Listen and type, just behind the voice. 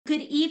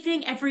Good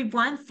evening,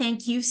 everyone.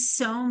 Thank you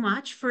so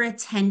much for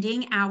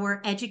attending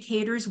our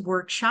educators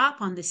workshop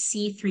on the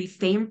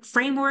C3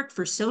 framework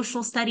for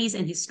social studies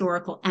and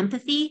historical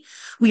empathy.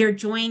 We are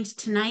joined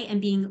tonight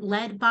and being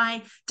led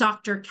by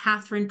Dr.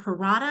 Katherine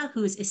Perrotta,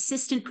 who is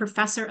Assistant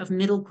Professor of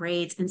Middle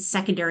Grades and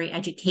Secondary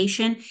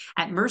Education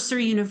at Mercer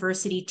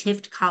University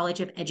Tift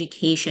College of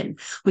Education.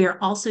 We are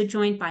also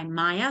joined by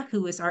Maya,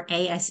 who is our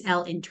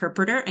ASL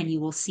interpreter, and you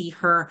will see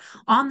her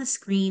on the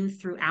screen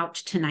throughout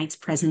tonight's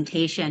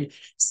presentation.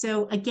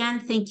 So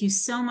again, thank you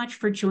so much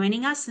for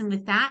joining us. And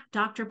with that,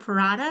 Dr.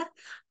 Perrotta,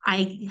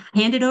 I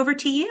hand it over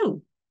to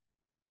you.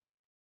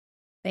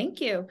 Thank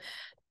you.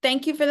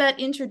 Thank you for that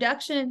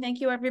introduction. And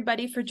thank you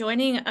everybody for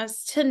joining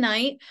us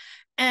tonight.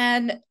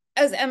 And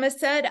as Emma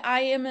said, I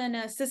am an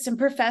assistant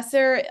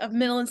professor of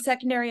middle and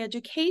secondary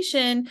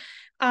education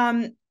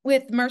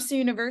with Mercer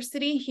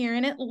University here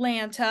in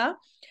Atlanta.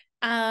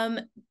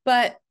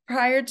 But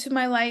prior to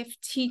my life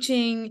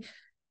teaching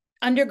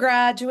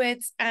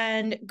undergraduates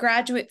and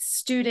graduate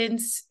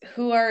students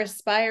who are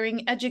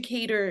aspiring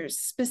educators,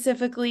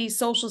 specifically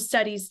social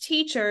studies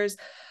teachers,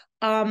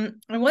 I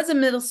was a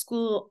middle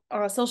school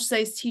social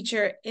studies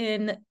teacher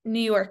in New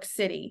York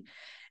City.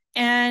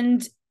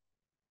 And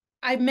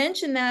I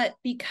mention that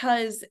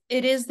because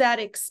it is that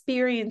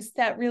experience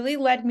that really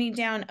led me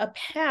down a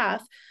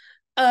path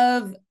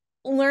of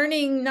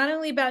learning not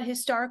only about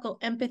historical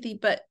empathy,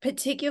 but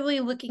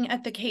particularly looking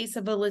at the case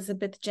of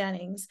Elizabeth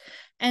Jennings.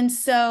 And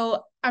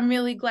so I'm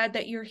really glad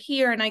that you're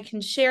here and I can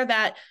share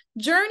that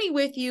journey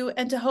with you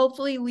and to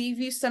hopefully leave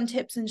you some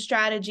tips and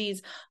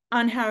strategies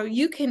on how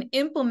you can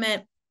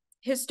implement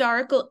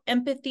historical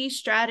empathy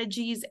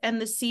strategies and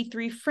the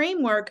C3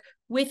 framework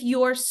with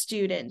your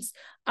students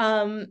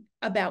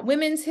about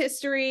women's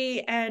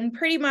history and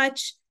pretty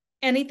much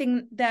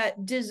anything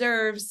that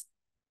deserves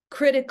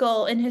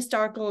critical and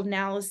historical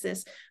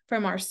analysis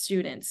from our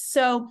students.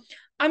 So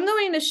I'm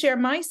going to share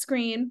my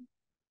screen,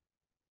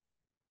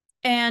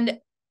 and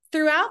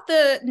throughout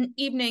the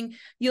evening,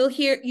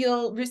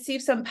 you'll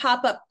receive some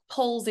pop-up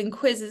polls and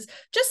quizzes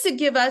just to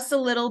give us a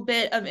little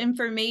bit of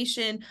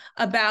information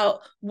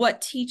about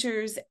what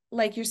teachers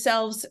like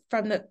yourselves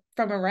from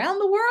around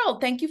the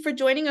world, thank you for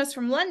joining us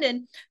from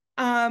London,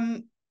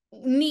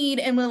 need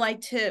and would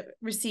like to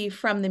receive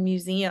from the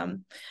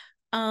museum.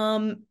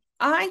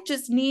 I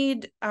just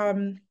need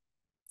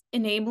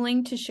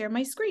enabling to share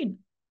my screen,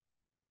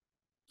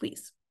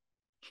 please.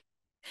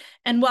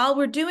 And while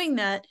we're doing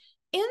that,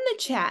 in the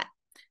chat,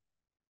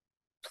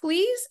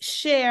 please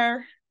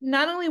share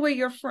not only where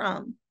you're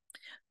from,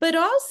 but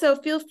also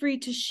feel free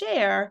to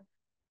share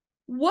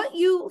what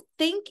you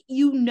think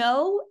you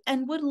know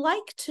and would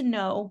like to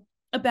know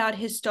about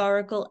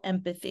historical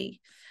empathy.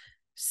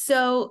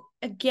 So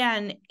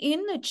again,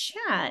 in the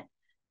chat,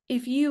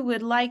 if you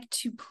would like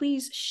to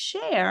please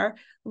share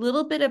a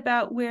little bit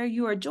about where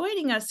you are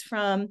joining us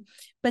from,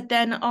 but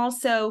then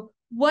also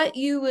what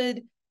you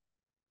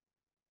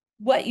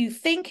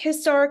think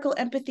historical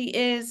empathy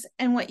is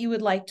and what you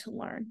would like to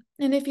learn.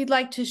 And if you'd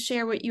like to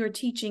share what you're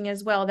teaching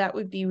as well, that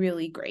would be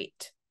really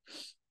great.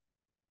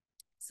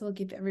 So we'll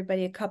give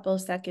everybody a couple of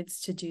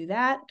seconds to do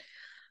that.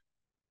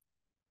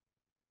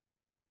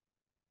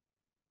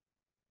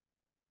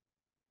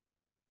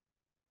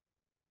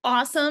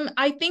 Awesome.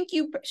 I think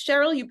you,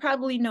 Cheryl, you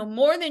probably know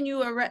more than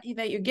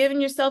that you're giving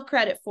yourself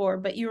credit for,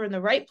 but you're in the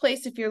right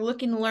place if you're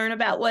looking to learn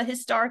about what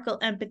historical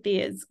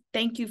empathy is.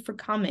 Thank you for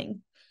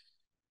coming.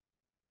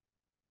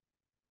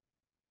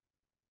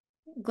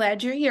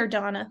 Glad you're here,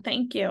 Donna.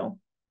 Thank you.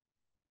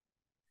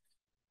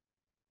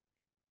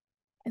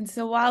 And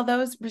so while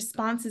those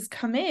responses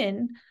come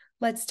in,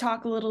 let's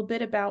talk a little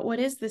bit about what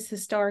is this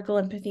historical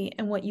empathy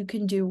and what you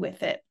can do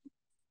with it.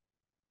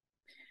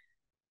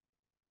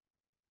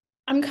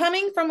 I'm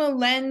coming from a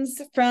lens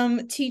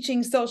from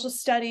teaching social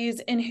studies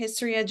and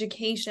history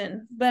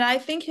education, but I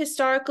think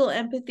historical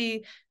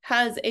empathy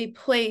has a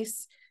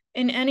place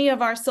in any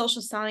of our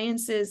social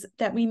sciences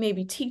that we may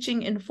be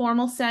teaching in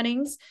formal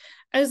settings,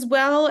 as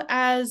well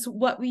as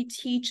what we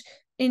teach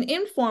in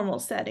informal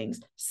settings,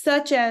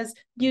 such as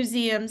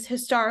museums,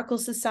 historical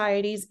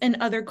societies, and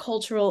other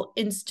cultural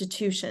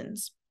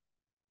institutions.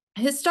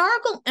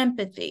 Historical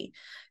empathy,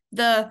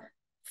 the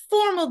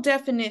formal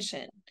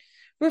definition,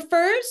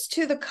 refers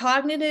to the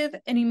cognitive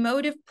and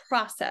emotive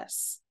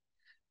process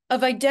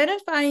of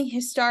identifying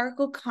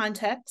historical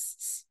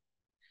contexts,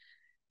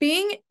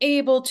 being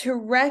able to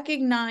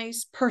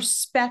recognize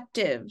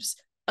perspectives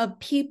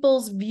of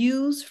people's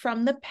views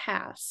from the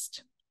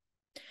past,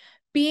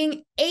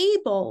 being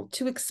able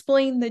to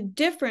explain the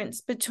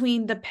difference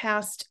between the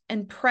past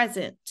and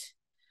present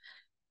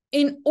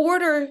in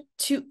order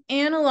to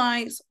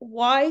analyze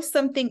why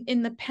something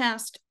in the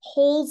past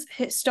holds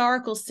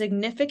historical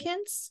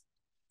significance,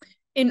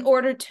 in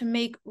order to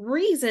make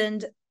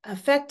reasoned,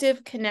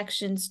 effective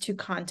connections to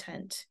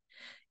content.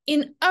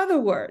 In other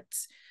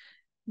words,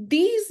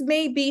 these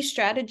may be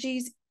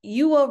strategies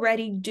you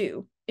already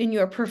do in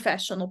your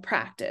professional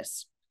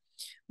practice.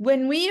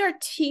 When we are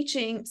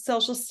teaching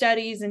social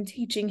studies and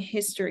teaching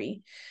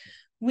history,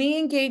 we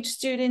engage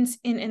students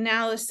in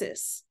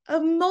analysis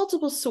of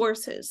multiple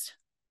sources,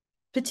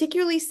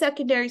 particularly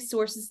secondary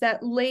sources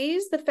that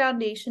lays the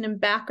foundation and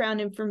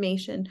background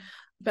information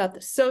about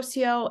the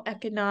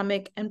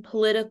socio-economic and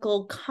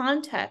political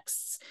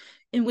contexts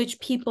in which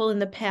people in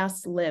the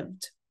past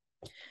lived.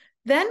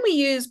 Then we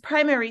use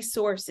primary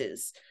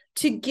sources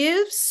to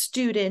give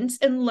students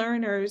and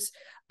learners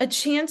a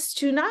chance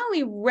to not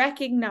only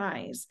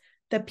recognize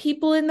that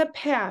people in the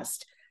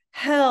past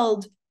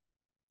held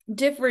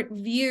different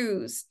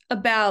views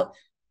about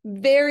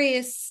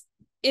various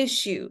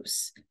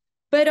issues,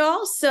 but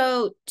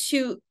also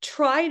to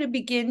try to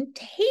begin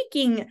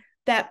taking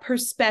that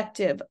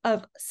perspective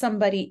of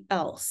somebody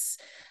else.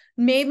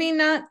 Maybe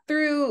not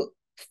through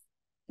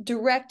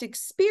direct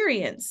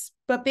experience,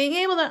 but being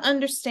able to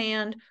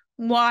understand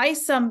why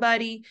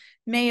somebody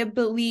may have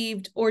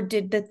believed or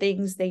did the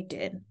things they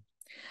did.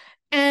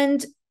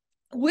 And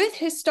with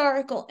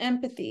historical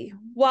empathy,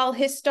 while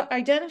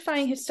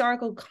identifying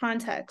historical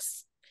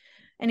contexts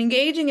and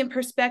engaging in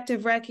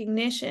perspective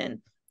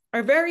recognition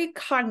are very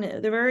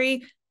cognitive, they're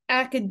very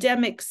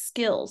academic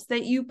skills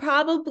that you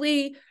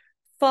probably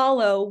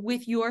follow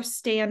with your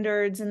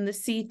standards in the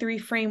C3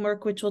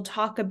 framework, which we'll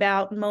talk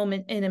about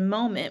in a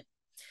moment.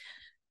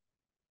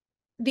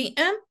 The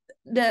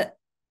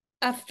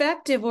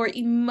affective or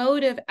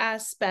emotive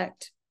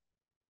aspect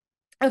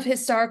of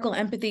historical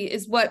empathy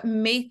is what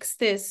makes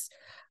this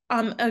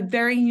a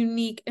very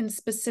unique and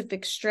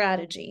specific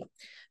strategy.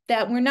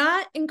 That we're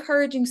not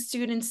encouraging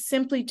students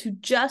simply to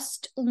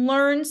just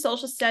learn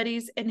social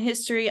studies and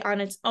history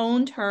on its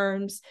own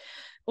terms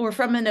or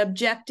from an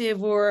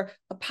objective or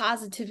a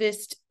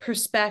positivist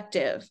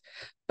perspective,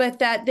 but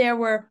that there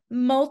were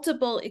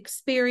multiple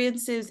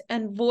experiences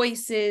and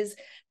voices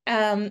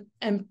and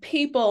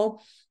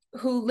people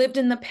who lived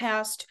in the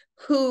past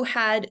who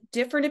had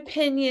different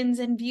opinions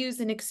and views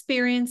and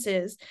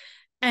experiences,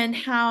 and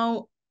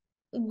how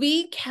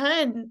we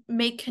can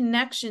make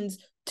connections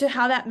to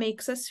how that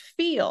makes us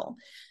feel.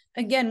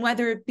 Again,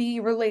 whether it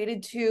be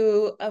related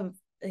to an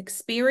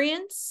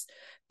experience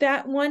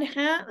that one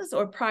has,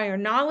 or prior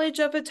knowledge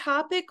of a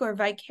topic, or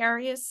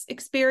vicarious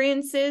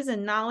experiences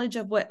and knowledge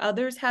of what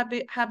others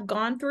have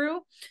gone through.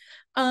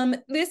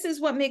 This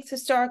is what makes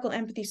historical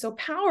empathy so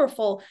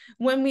powerful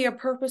when we are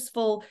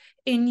purposeful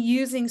in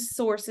using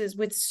sources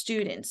with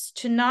students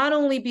to not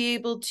only be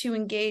able to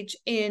engage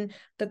in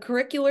the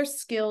curricular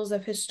skills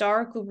of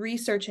historical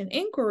research and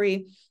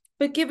inquiry,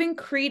 but giving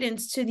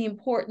credence to the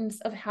importance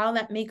of how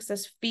that makes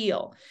us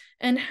feel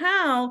and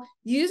how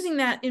using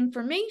that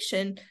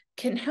information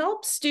can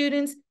help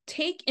students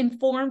take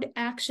informed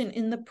action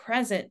in the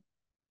present.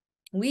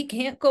 We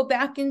can't go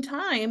back in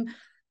time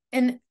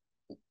and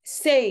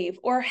save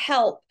or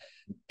help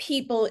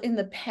people in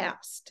the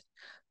past.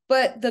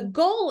 But the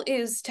goal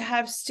is to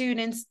have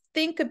students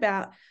think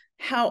about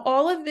how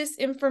all of this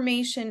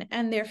information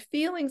and their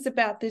feelings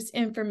about this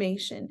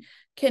information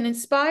can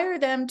inspire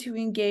them to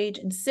engage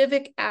in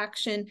civic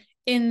action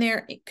in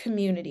their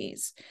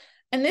communities.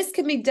 And this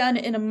can be done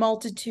in a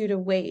multitude of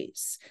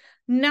ways,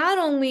 not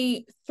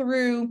only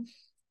through,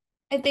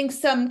 I think,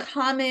 some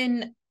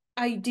common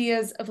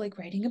ideas of like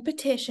writing a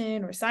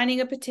petition or signing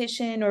a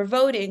petition or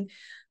voting,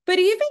 but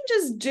even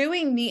just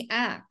doing the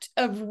act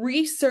of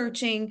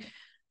researching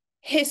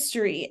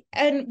history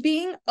and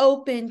being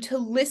open to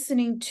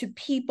listening to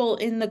people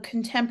in the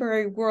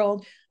contemporary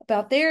world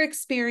about their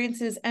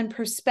experiences and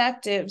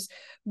perspectives,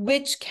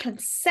 which can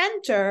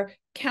center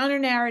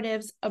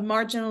counter-narratives of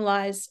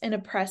marginalized and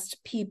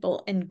oppressed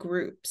people and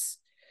groups.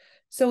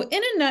 So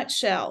in a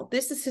nutshell,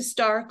 this is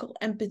historical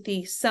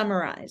empathy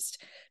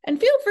summarized. And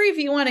feel free if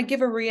you want to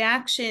give a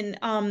reaction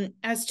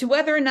as to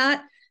whether or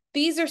not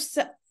these are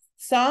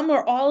some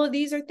or all of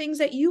these are things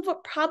that you've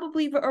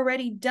probably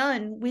already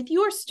done with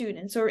your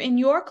students or in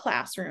your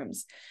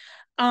classrooms.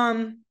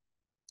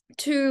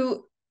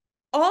 To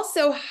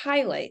also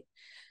highlight,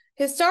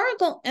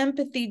 historical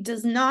empathy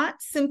does not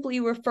simply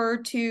refer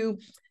to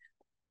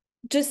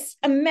just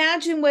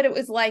imagine what it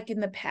was like in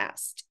the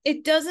past.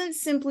 It doesn't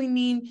simply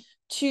mean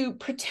to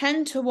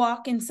pretend to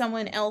walk in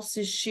someone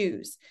else's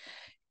shoes.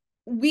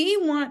 We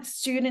want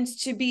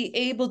students to be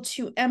able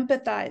to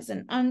empathize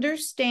and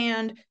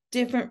understand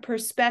different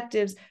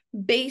perspectives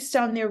based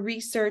on their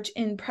research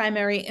in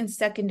primary and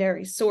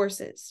secondary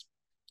sources.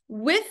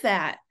 With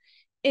that,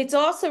 it's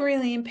also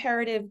really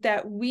imperative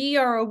that we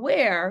are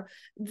aware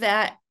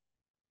that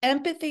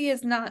empathy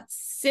is not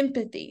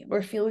sympathy.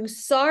 We're feeling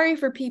sorry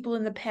for people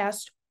in the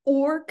past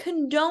or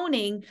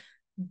condoning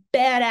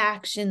bad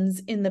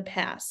actions in the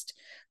past.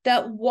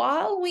 That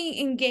while we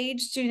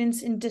engage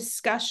students in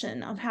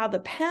discussion of how the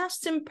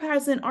past and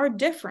present are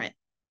different,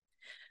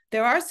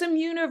 there are some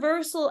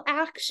universal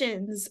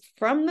actions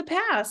from the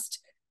past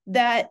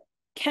that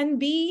can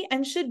be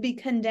and should be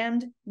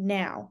condemned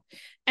now.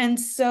 And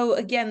so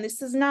again,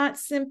 this is not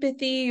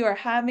sympathy or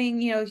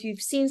having, if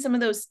you've seen some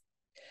of those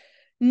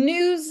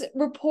news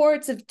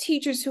reports of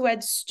teachers who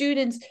had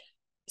students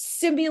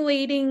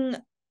simulating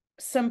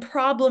some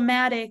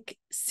problematic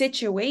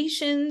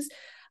situations,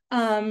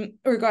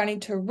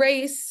 regarding to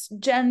race,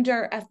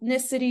 gender,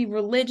 ethnicity,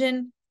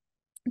 religion.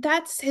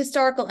 That's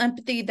historical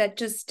empathy that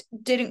just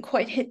didn't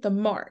quite hit the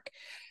mark.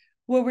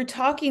 What we're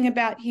talking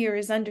about here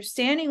is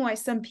understanding why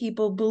some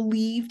people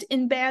believed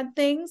in bad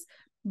things,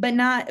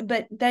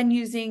 but then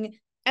using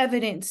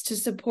evidence to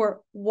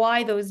support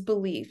why those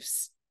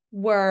beliefs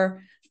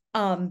were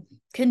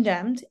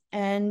condemned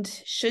and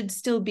should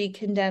still be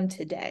condemned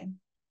today.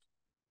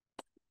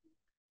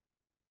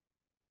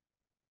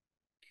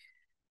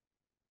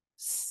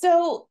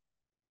 So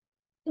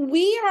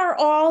we are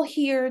all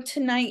here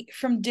tonight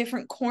from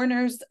different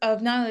corners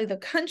of not only the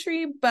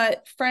country,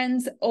 but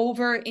friends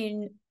over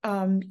in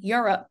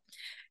Europe.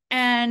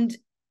 And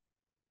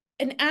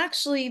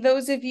actually,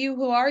 those of you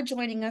who are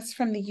joining us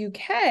from the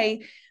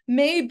UK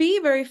may be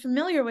very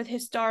familiar with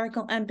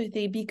historical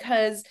empathy,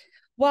 because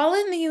while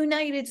in the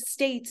United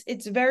States,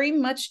 it's very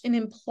much an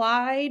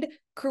implied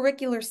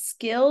curricular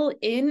skill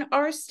in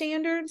our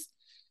standards,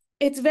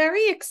 it's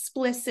very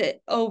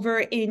explicit over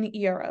in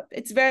Europe.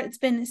 It's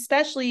been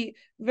especially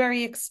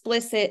very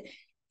explicit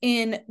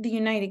in the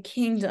United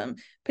Kingdom,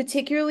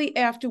 particularly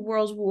after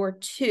World War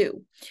II.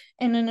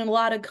 And in a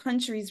lot of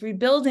countries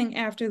rebuilding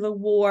after the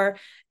war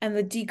and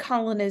the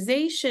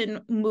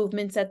decolonization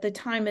movements at the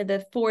time of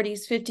the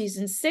 40s, 50s,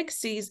 and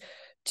 60s,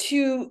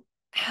 to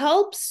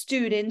help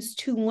students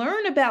to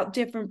learn about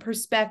different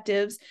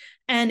perspectives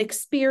and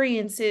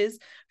experiences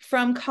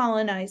from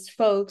colonized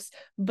folks,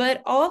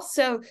 but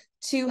also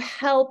to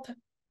help,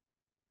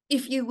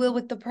 if you will,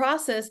 with the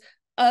process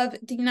of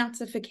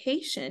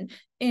denazification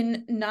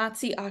in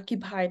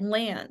Nazi-occupied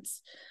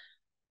lands.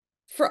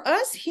 For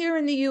us here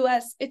in the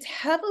US, it's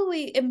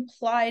heavily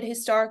implied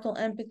historical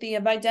empathy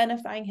of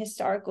identifying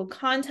historical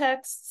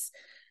contexts,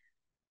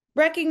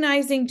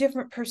 recognizing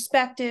different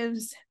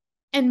perspectives,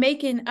 and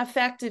making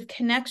effective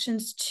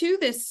connections to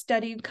this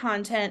studied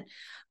content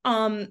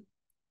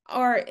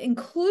are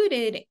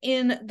included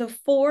in the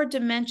 4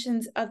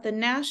 dimensions of the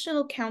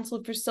National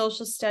Council for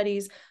Social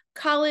Studies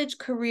College,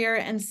 Career,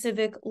 and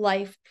Civic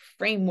Life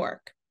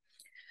Framework.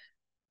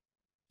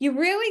 You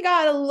really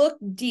got to look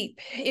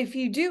deep. If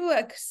you do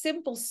a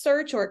simple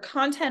search or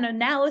content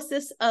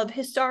analysis of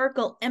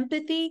historical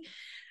empathy,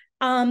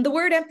 the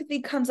word empathy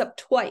comes up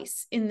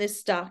twice in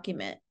this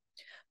document.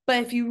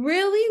 But if you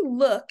really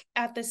look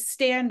at the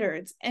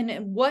standards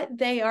and what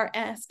they are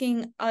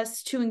asking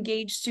us to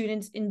engage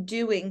students in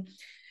doing,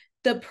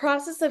 the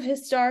process of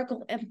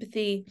historical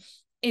empathy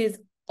is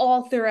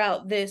all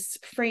throughout this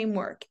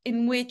framework,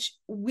 in which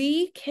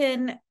we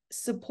can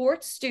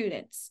support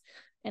students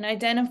in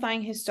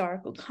identifying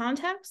historical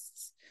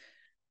contexts,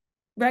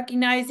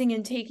 recognizing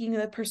and taking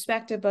the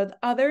perspective of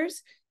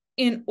others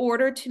in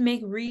order to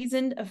make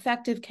reasoned,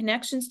 effective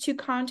connections to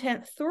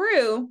content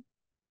through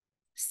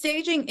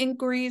staging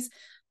inquiries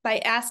by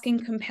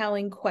asking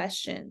compelling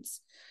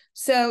questions.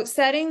 So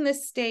setting the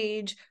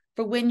stage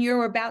for when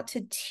you're about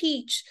to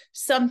teach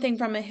something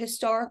from a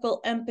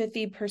historical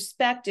empathy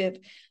perspective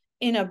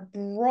in a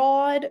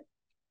broad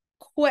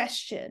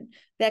question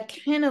that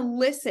can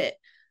elicit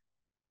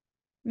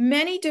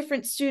many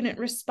different student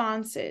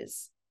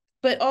responses,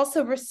 but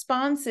also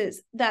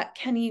responses that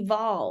can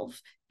evolve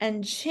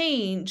and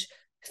change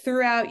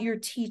throughout your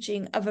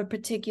teaching of a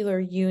particular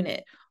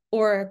unit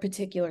or a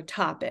particular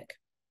topic.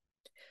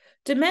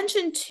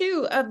 Dimension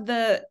 2 of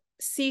the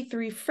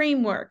C3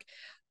 framework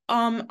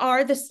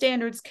are the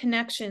standards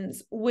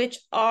connections, which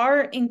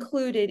are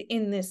included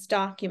in this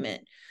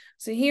document.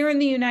 So here in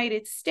the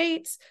United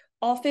States,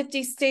 all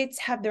 50 states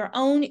have their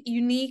own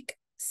unique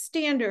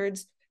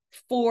standards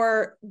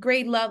for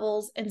grade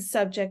levels and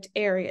subject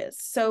areas.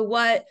 So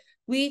what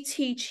we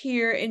teach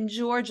here in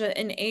Georgia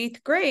in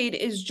 8th grade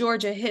is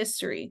Georgia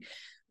history,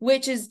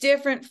 which is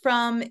different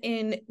from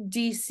in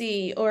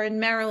DC or in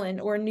Maryland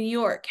or New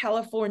York,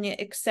 California,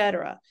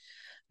 etc.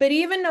 But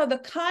even though the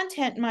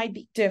content might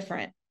be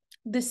different,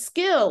 the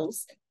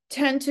skills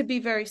tend to be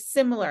very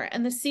similar.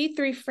 And the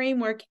C3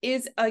 framework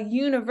is a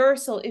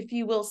universal, if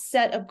you will,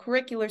 set of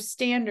curricular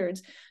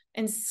standards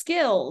and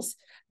skills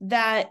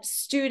that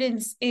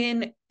students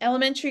in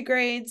elementary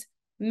grades,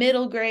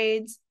 middle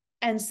grades,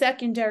 and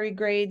secondary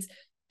grades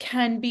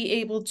can be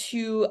able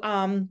to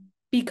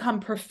become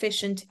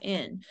proficient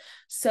in.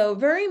 So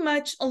very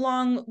much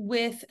along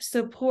with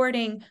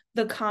supporting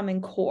the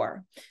Common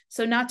Core.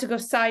 So not to go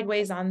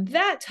sideways on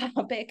that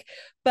topic,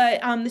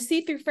 but the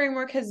C3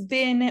 framework has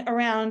been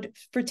around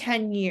for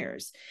 10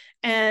 years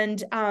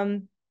and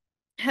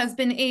has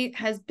been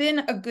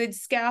a good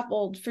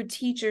scaffold for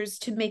teachers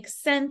to make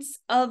sense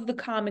of the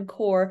Common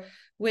Core,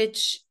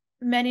 which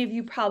many of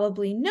you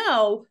probably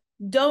know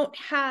don't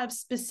have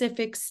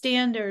specific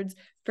standards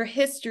for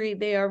history.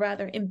 They are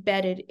rather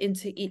embedded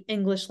into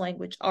English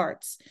language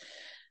arts.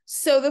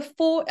 So the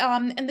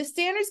the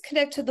standards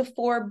connect to the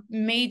 4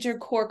 major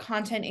core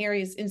content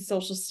areas in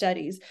social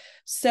studies.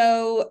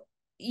 So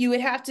you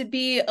would have to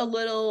be a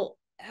little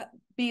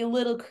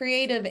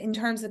creative in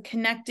terms of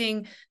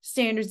connecting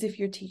standards if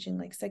you're teaching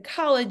like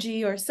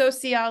psychology or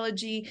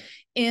sociology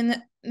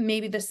in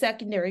maybe the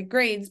secondary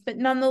grades, but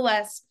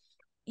nonetheless,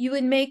 you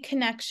would make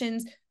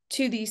connections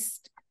to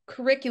these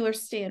curricular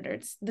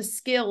standards, the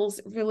skills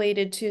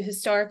related to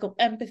historical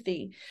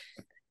empathy,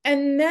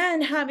 and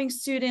then having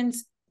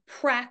students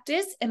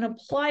practice and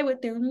apply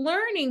what they're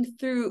learning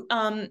through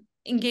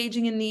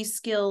engaging in these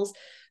skills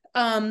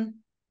of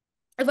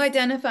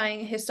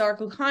identifying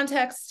historical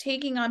context,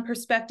 taking on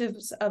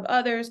perspectives of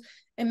others,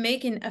 and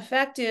making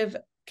effective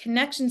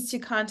connections to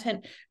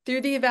content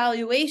through the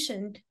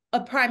evaluation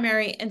of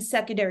primary and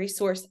secondary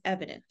source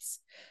evidence.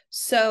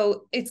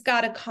 So it's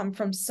got to come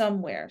from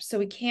somewhere. So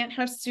we can't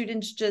have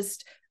students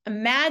just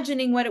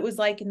imagining what it was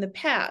like in the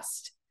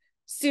past.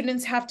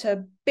 Students have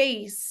to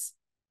base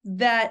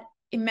that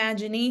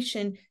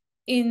imagination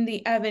in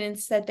the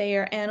evidence that they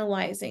are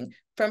analyzing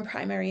from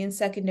primary and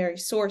secondary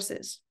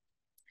sources.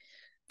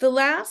 The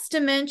last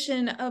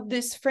dimension of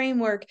this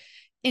framework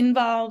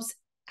involves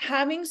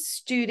having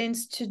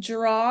students to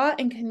draw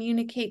and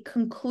communicate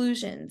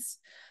conclusions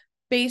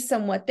based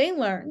on what they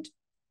learned,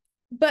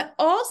 but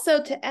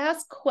also to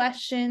ask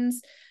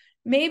questions,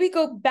 maybe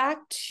go back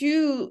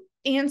to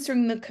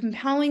answering the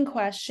compelling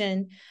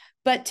question,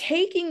 but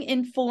taking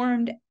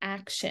informed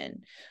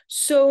action.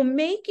 So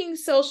making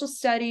social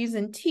studies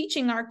and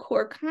teaching our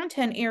core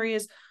content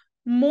areas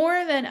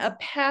more than a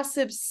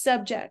passive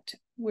subject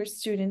where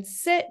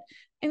students sit,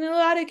 in a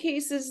lot of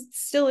cases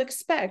still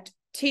expect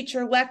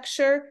teacher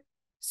lecture,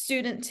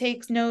 student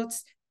takes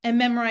notes and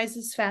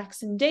memorizes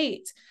facts and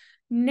dates.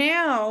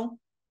 Now,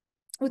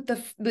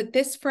 with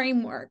this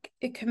framework,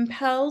 it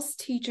compels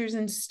teachers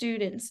and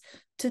students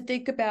to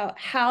think about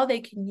how they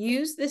can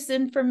use this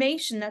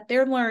information that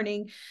they're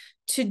learning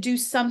to do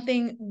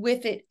something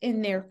with it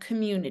in their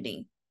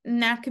community.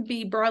 And that could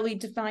be broadly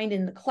defined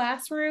in the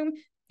classroom,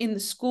 in the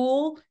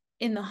school,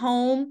 in the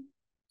home,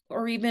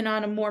 or even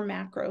on a more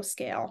macro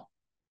scale.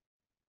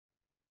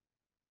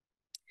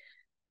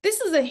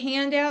 This is a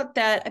handout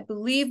that I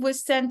believe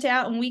was sent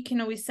out, and we can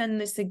always send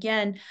this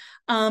again.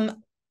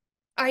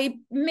 I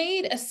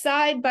made a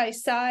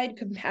side-by-side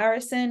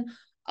comparison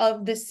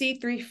of the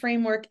C3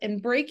 framework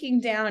and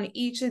breaking down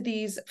each of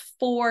these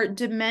 4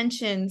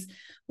 dimensions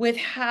with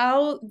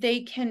how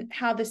the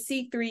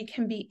C3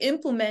 can be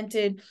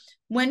implemented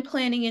when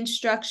planning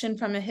instruction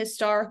from a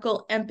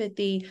historical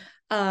empathy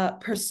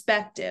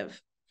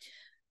perspective.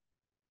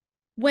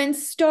 When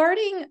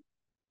starting,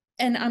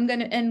 and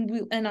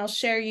I'll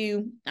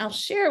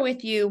share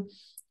with you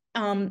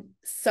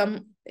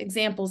some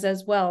examples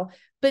as well,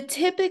 but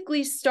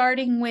typically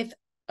starting with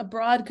a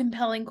broad,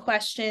 compelling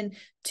question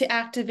to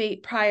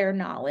activate prior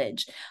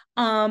knowledge.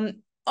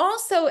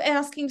 Also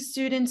asking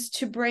students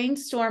to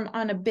brainstorm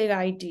on a big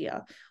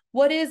idea.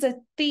 What is a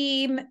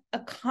theme, a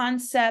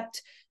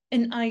concept,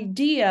 an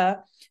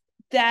idea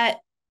that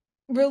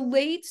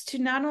relates to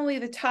not only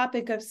the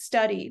topic of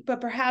study,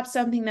 but perhaps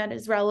something that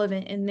is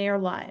relevant in their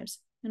lives?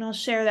 And I'll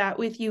share that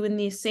with you in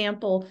these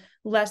sample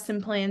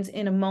lesson plans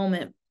in a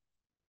moment.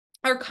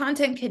 Our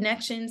content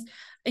connections,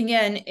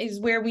 again, is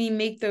where we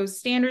make those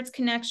standards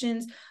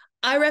connections.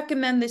 I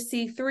recommend the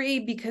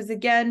C3 because,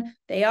 again,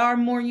 they are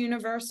more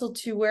universal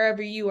to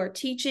wherever you are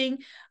teaching.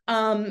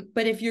 But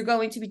if you're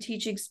going to be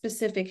teaching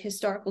specific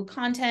historical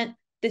content,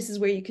 this is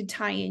where you could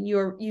tie in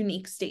your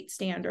unique state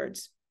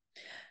standards.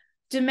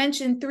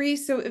 Dimension 3,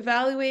 so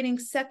evaluating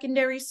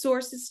secondary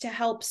sources to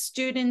help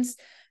students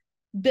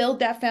build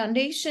that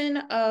foundation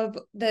of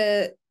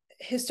the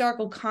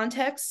historical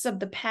contexts of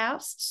the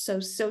past, so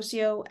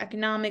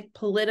socioeconomic,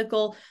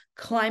 political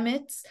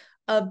climates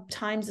of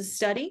times of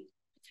study,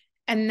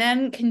 and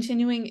then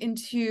continuing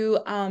into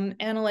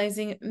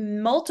analyzing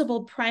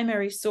multiple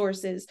primary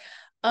sources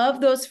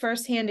of those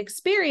firsthand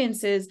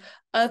experiences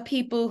of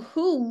people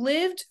who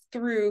lived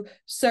through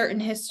certain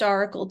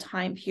historical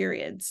time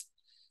periods.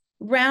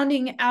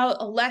 Rounding out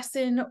a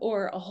lesson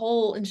or a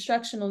whole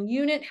instructional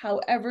unit,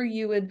 however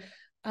you would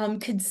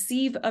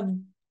conceive of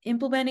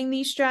implementing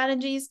these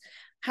strategies,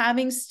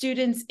 having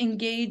students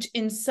engage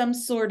in some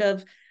sort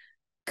of,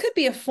 could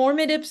be a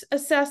formative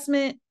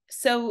assessment,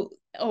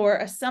 or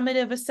a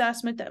summative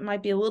assessment that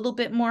might be a little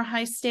bit more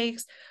high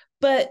stakes,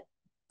 but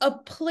a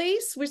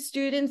place where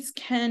students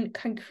can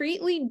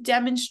concretely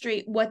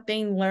demonstrate what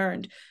they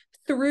learned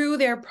through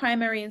their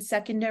primary and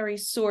secondary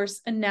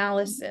source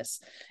analysis,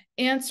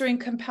 answering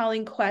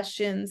compelling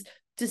questions,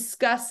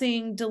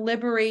 discussing,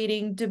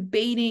 deliberating,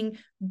 debating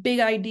big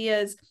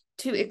ideas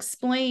to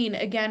explain,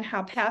 again,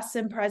 how past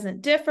and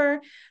present differ,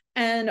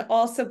 and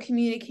also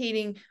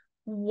communicating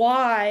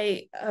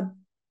why a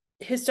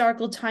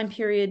historical time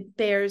period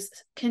bears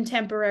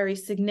contemporary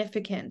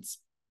significance.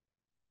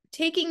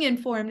 Taking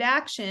informed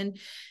action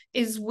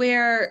is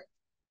where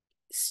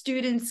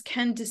students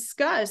can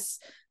discuss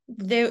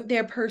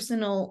their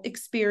personal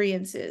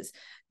experiences,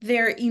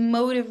 their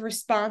emotive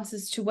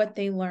responses to what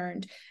they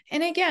learned.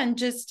 And again,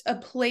 just a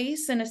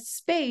place and a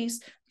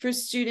space for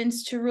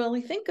students to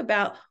really think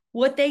about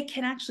what they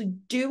can actually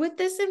do with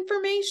this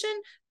information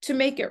to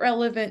make it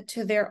relevant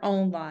to their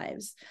own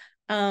lives.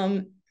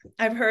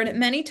 I've heard it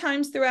many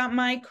times throughout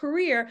my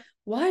career,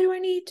 why do I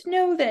need to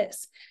know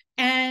this?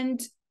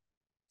 And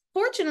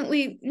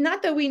fortunately,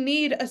 not that we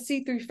need a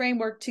C3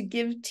 framework to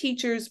give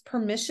teachers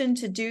permission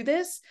to do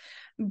this,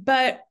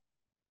 but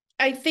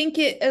I think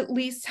it at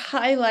least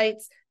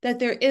highlights that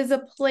there is a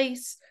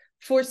place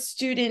for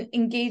student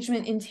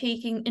engagement in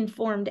taking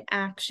informed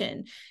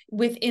action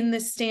within the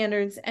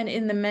standards and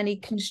in the many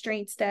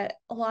constraints that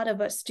a lot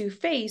of us do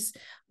face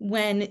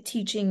when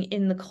teaching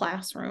in the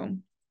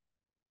classroom.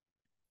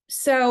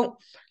 So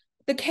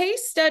the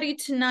case study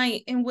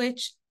tonight, in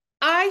which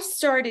I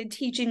started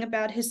teaching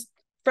about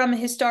from a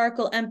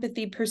historical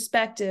empathy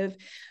perspective,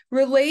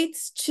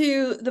 relates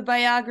to the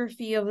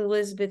biography of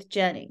Elizabeth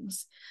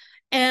Jennings.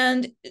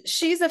 And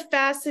she's a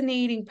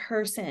fascinating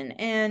person.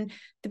 And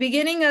the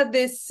beginning of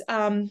this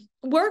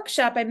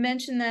workshop, I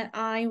mentioned that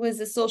I was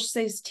a social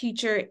studies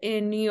teacher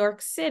in New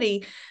York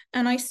City,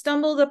 and I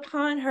stumbled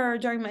upon her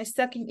during my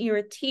second year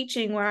of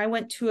teaching, where I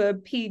went to a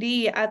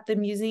PD at the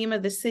Museum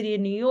of the City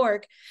of New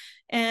York,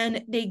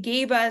 and they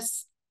gave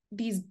us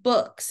these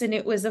books, and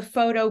it was a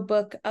photo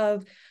book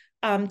of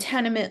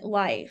tenement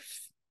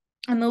life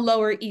on the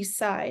Lower East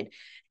Side.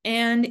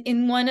 And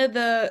in one of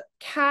the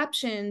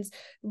captions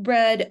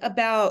read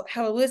about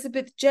how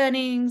Elizabeth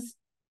Jennings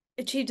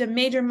achieved a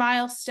major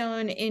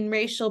milestone in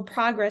racial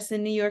progress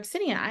in New York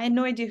City. And I had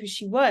no idea who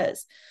she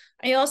was.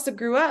 I also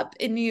grew up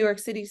in New York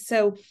City,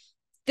 so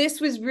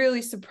this was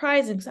really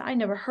surprising because I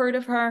never heard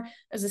of her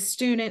as a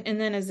student and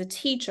then as a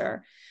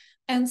teacher.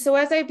 And so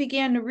as I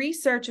began to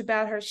research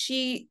about her,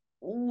 she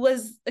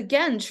was,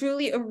 again,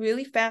 truly a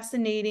really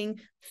fascinating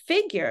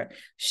figure.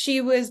 She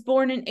was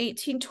born in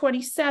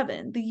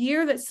 1827, the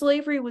year that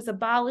slavery was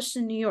abolished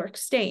in New York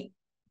State.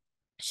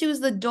 She was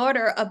the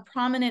daughter of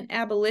prominent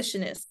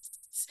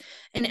abolitionists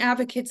and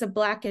advocates of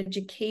Black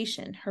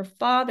education. Her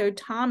father,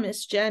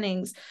 Thomas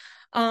Jennings,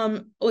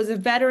 was a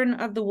veteran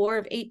of the War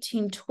of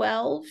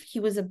 1812.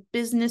 He was a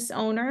business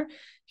owner.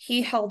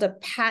 He held a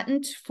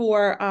patent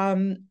for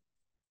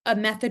a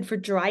method for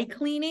dry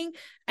cleaning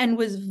and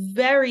was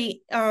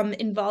very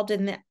involved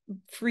in the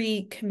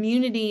free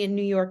community in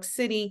New York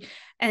City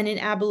and in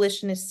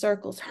abolitionist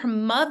circles. Her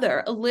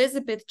mother,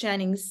 Elizabeth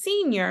Jennings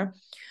Sr.,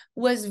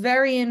 was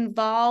very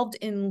involved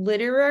in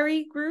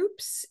literary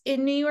groups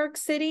in New York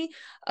City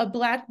of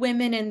Black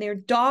women and their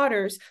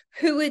daughters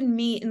who would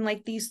meet in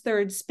like these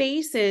third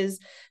spaces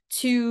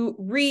to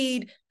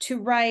read, to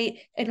write,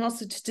 and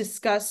also to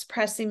discuss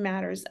pressing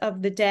matters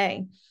of the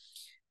day.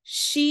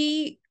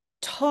 She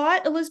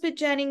taught, Elizabeth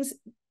Jennings,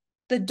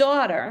 the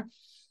daughter,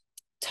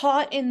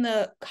 taught in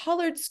the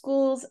colored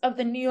schools of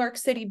the New York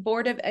City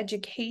Board of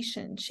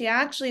Education. She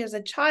actually, as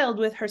a child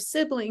with her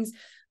siblings,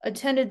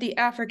 attended the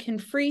African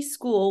Free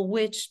School,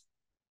 which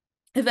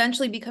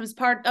eventually becomes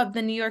part of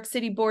the New York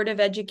City Board of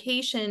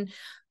Education.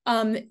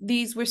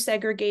 These were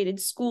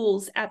segregated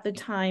schools at the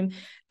time,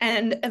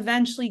 and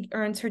eventually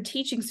earns her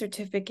teaching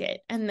certificate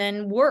and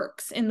then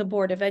works in the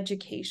Board of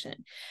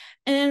Education.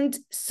 And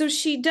so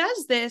she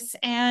does this,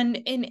 and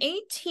in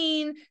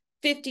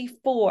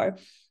 1854,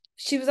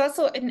 she was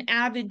also an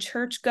avid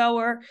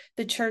churchgoer.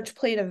 The church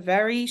played a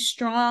very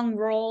strong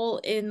role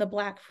in the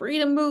Black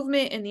freedom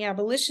movement, in the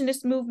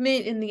abolitionist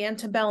movement, in the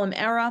antebellum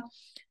era.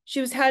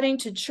 She was heading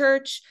to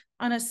church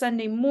on a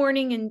Sunday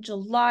morning in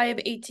July of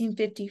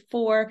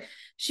 1854.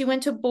 She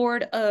went to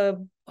board a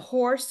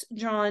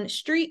horse-drawn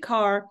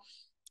streetcar,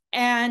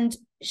 and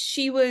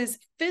she was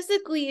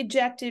physically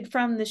ejected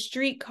from the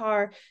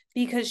streetcar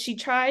because she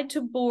tried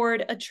to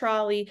board a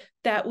trolley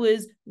that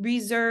was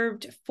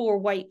reserved for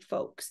white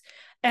folks.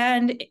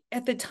 And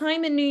at the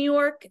time in New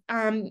York,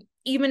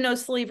 even though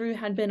slavery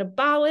had been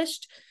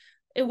abolished,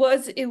 it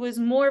was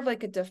more of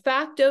like a de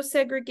facto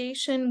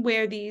segregation,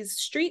 where these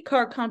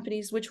streetcar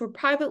companies, which were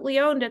privately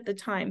owned at the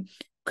time,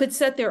 could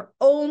set their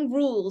own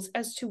rules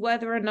as to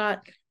whether or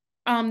not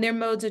their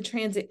modes of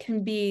transit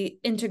can be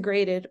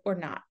integrated or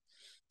not.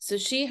 So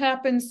she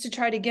happens to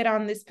try to get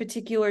on this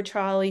particular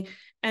trolley,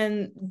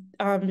 and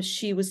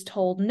she was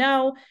told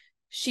no.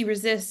 She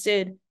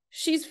resisted.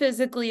 She's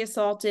physically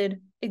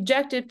assaulted,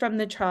 ejected from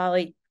the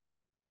trolley.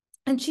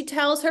 And she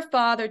tells her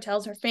father,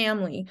 tells her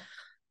family,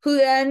 who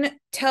then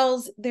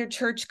tells their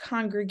church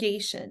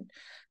congregation,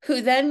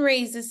 who then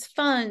raises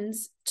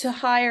funds to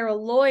hire a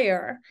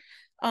lawyer,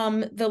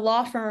 the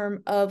law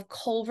firm of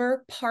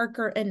Culver,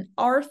 Parker, and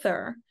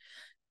Arthur,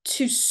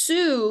 to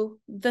sue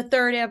the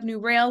Third Avenue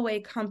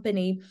Railway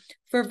Company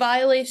for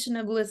violation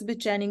of Elizabeth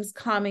Jennings'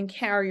 common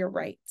carrier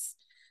rights.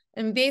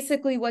 And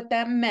basically what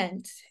that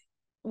meant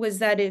was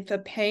that if a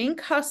paying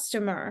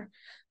customer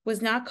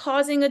was not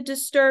causing a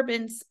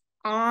disturbance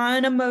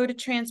on a mode of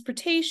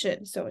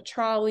transportation, so a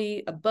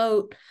trolley, a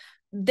boat,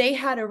 they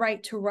had a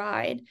right to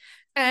ride.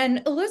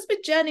 And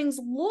Elizabeth Jennings'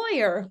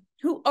 lawyer,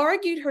 who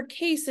argued her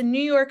case in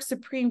New York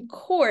Supreme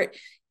Court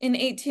in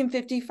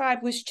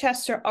 1855, was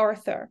Chester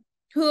Arthur,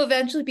 who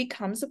eventually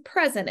becomes a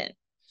president.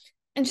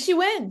 And she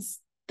wins.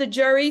 The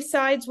jury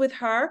sides with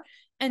her,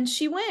 and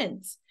she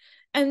wins.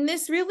 And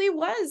this really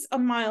was a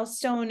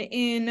milestone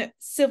in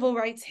civil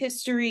rights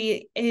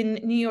history in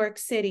New York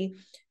City.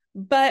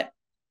 But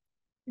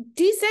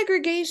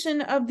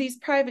desegregation of these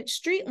private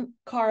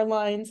streetcar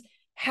lines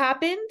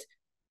happened,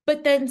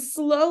 but then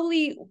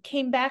slowly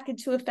came back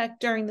into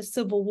effect during the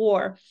Civil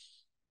War.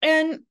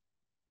 And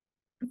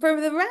for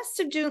the rest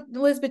of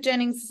Elizabeth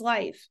Jennings'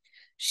 life,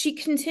 She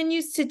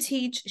continues to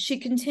teach, she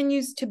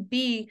continues to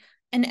be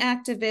an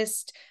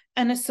activist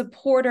and a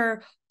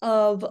supporter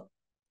of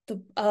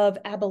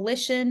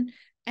abolition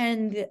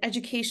and the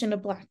education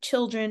of Black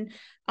children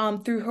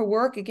through her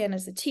work, again,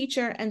 as a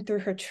teacher, and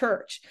through her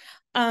church.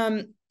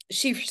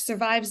 She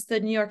survives the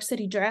New York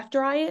City draft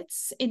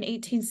riots in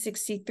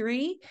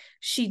 1863.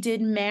 She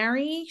did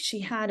marry. She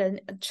had a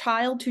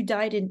child who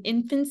died in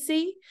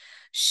infancy.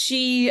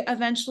 She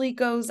eventually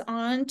goes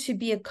on to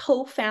be a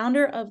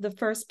co-founder of the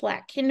first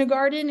Black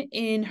kindergarten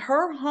in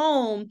her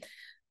home.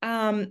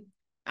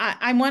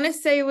 I want to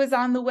say it was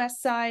on the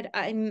West Side.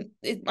 I'm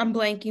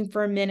blanking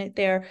for a minute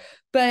there,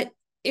 but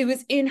it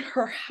was in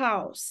her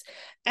house,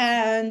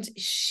 and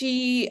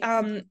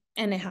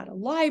and it had a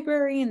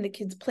library, and the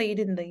kids played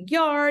in the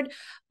yard.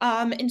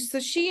 And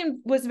so she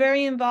was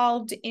very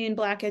involved in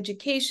Black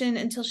education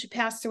until she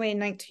passed away in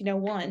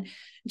 1901. And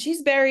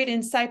she's buried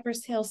in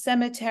Cypress Hill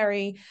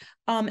Cemetery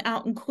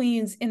out in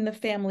Queens in the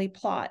family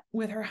plot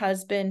with her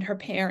husband, her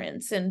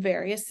parents, and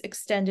various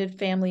extended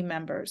family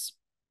members.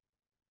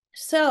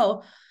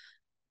 So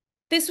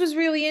this was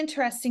really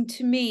interesting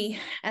to me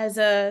as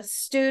a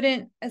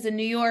student, as a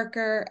New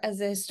Yorker, as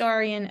a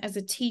historian, as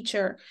a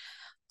teacher.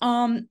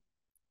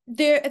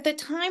 At the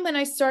time when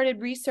I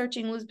started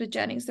researching Elizabeth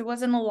Jennings, there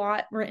wasn't a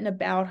lot written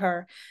about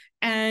her.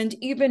 And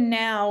even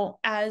now,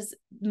 as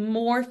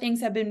more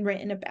things have been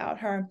written about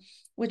her,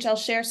 which I'll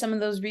share some of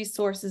those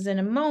resources in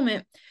a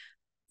moment,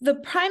 the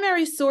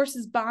primary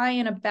sources by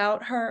and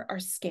about her are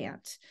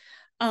scant.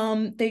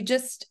 They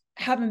just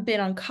haven't been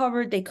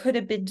uncovered. They could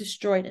have been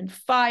destroyed in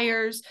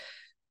fires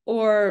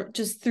or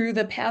just through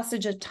the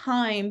passage of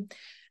time.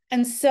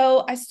 And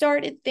so I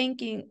started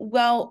thinking,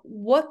 well,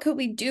 what could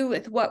we do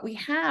with what we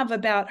have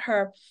about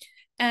her?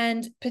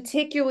 And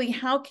particularly,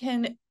 how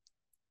can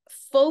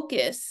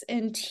focus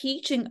in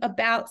teaching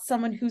about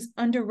someone who's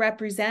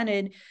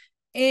underrepresented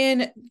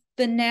in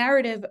the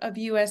narrative of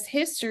US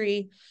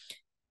history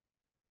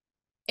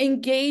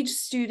engage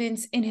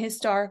students in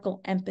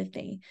historical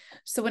empathy?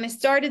 So when I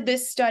started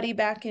this study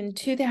back in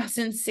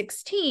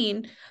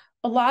 2016,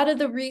 a lot of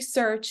the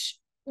research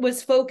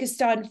was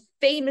focused on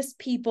famous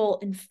people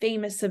and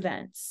famous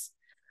events.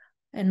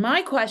 And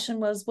my question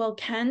was, well,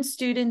 can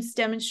students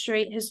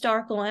demonstrate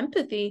historical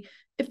empathy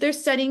if they're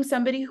studying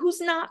somebody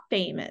who's not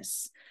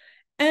famous?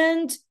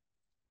 And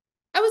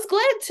I'm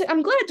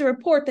glad to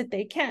report that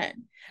they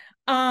can.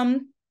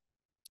 And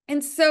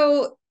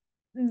so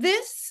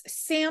this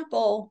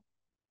sample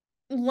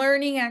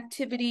learning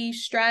activity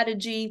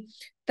strategy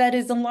that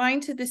is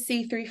aligned to the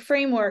C3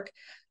 framework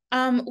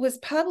was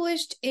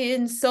published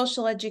in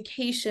Social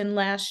Education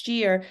last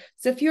year.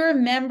 So if you're a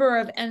member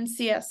of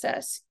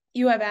NCSS,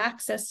 you have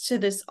access to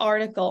this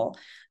article.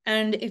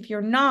 And if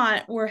you're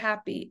not,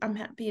 I'm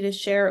happy to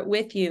share it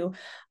with you.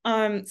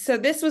 So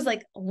this was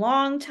like a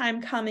long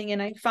time coming,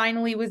 and I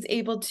finally was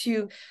able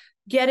to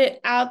get it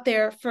out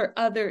there for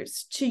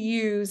others to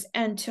use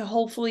and to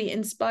hopefully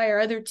inspire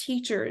other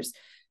teachers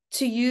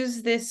to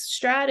use this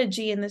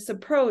strategy and this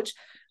approach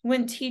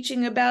when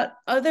teaching about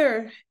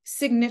other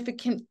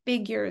significant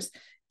figures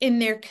in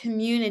their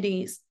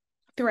communities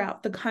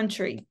throughout the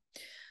country.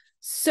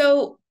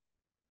 So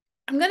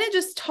I'm going to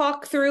just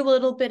talk through a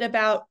little bit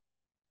about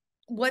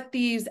what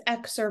these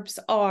excerpts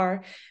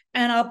are,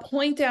 and I'll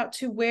point out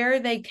to where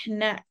they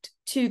connect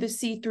to the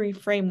C3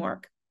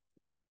 framework.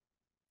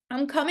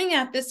 I'm coming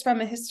at this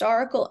from a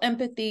historical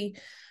empathy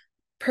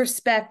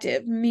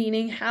perspective,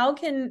 meaning how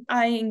can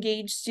I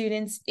engage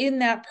students in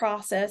that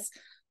process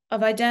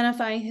of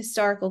identifying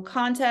historical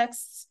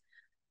contexts,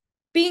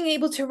 being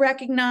able to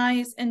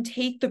recognize and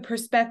take the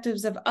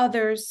perspectives of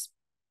others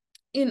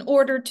in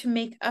order to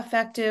make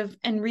effective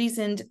and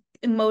reasoned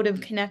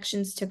emotive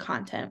connections to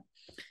content.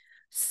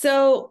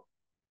 So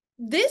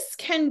this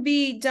can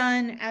be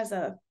done as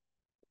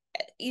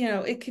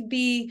it could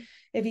be,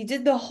 if you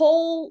did the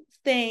whole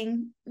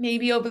thing,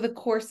 maybe over the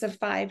course of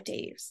 5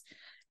 days.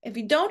 If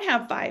you don't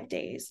have 5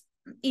 days,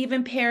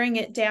 even paring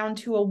it down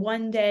to a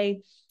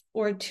 1-day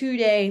or a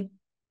 2-day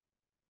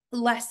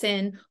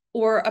lesson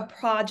or a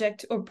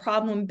project or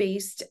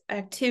problem-based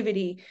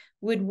activity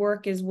would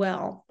work as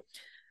well.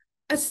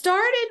 I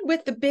started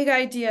with the big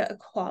idea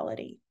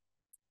equality.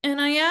 And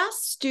I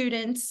asked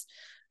students,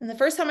 and the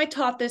first time I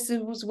taught this,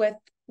 it was with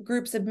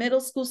groups of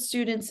middle school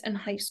students and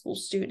high school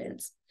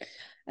students.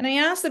 And I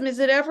asked them, is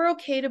it ever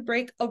okay to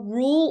break a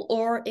rule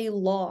or a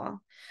law?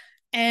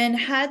 And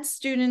had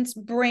students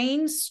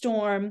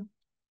brainstorm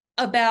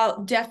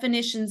about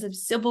definitions of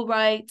civil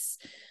rights,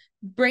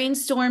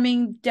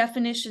 brainstorming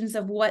definitions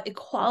of what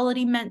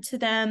equality meant to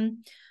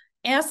them,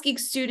 asking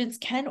students,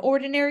 can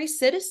ordinary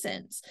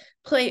citizens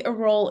play a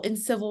role in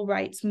civil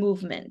rights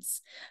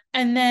movements?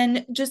 And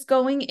then just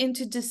going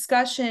into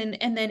discussion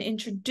and then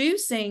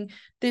introducing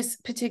this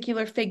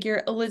particular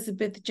figure,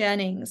 Elizabeth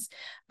Jennings,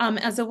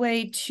 as a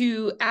way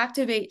to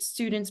activate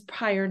students'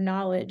 prior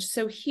knowledge.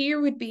 So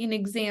here would be an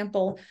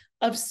example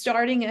of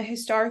starting a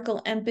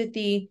historical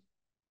empathy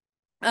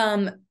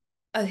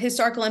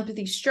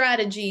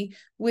strategy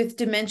with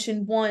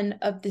dimension 1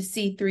 of the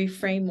C3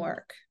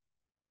 framework.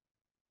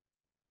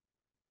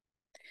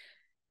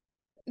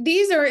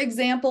 these are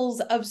examples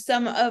of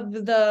some of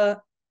the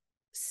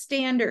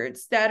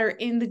standards that are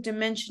in the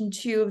Dimension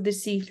 2 of the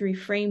C3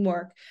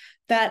 framework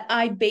that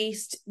I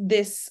based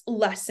this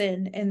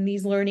lesson and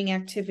these learning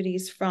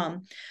activities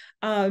from.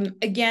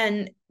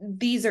 Again,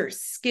 these are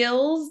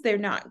skills, they're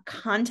not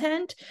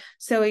content.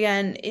 So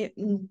again,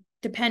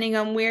 depending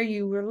on where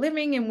you were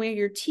living and where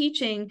you're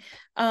teaching,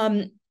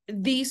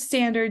 these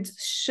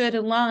standards should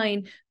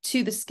align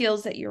to the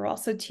skills that you're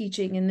also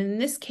teaching. And in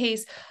this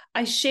case,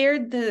 I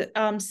shared the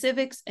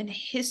civics and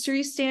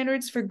history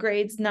standards for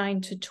grades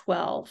 9 to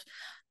 12.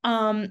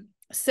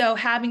 So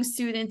having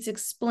students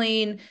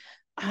explain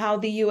how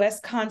the U.S.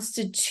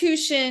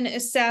 Constitution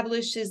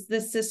establishes the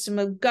system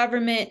of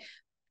government,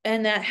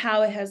 and that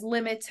how it has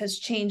limits has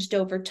changed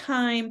over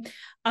time,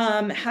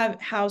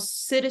 how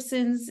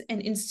citizens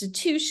and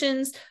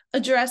institutions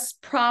address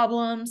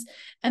problems,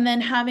 and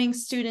then having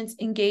students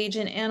engage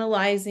in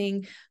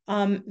analyzing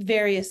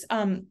various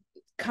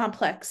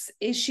complex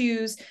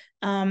issues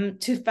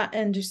to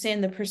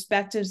understand the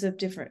perspectives of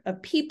different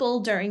people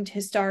during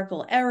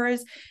historical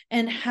eras,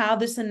 and how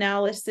this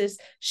analysis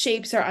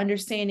shapes our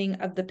understanding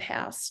of the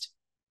past.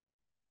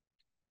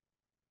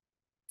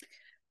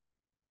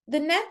 The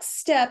next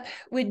step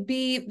would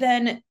be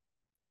then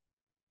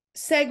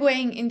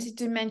segueing into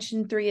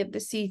Dimension 3 of the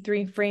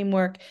C3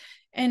 framework.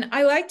 And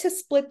I like to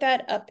split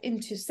that up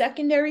into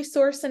secondary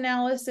source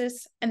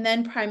analysis and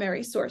then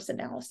primary source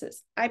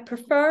analysis. I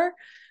prefer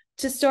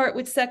to start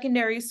with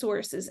secondary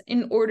sources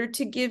in order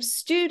to give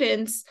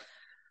students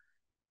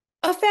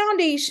a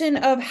foundation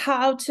of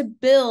how to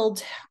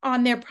build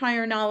on their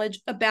prior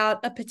knowledge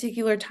about a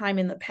particular time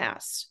in the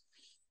past.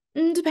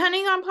 And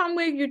depending upon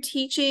where you're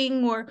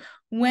teaching or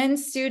when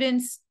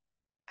students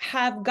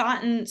have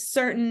gotten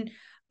certain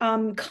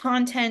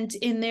content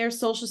in their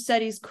social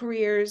studies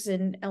careers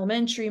in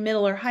elementary,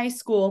 middle, or high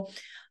school,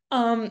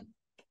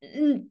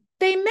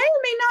 they may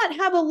or may not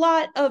have a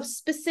lot of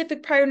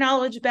specific prior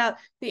knowledge about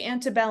the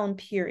antebellum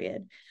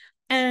period.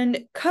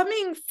 And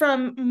coming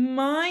from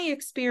my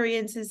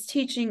experiences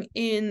teaching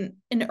in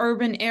an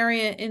urban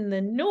area in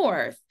the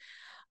North,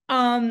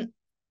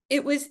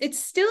 it's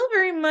still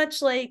very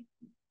much like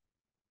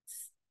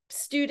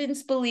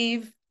students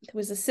believe there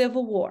was a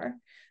civil war.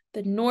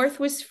 The North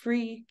was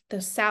free,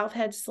 the South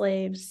had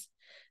slaves.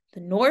 The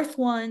North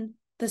won,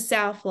 the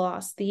South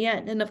lost, the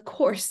end. And of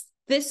course,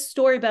 this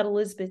story about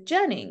Elizabeth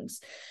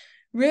Jennings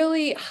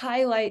really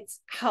highlights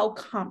how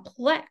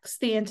complex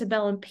the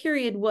antebellum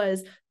period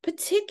was,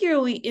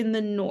 particularly in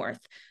the North,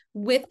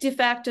 with de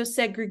facto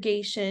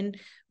segregation,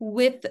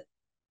 with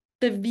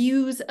the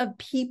views of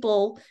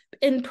people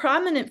and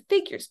prominent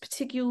figures,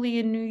 particularly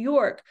in New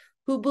York,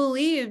 who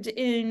believed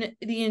in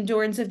the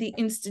endurance of the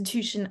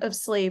institution of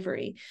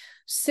slavery.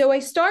 So I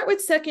start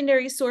with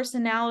secondary source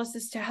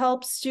analysis to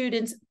help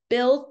students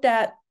build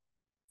that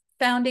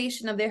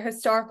foundation of their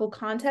historical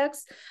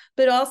context,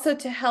 but also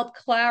to help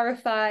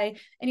clarify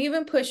and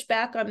even push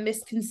back on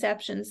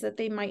misconceptions that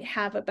they might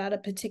have about a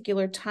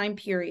particular time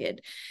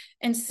period.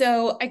 And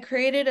so I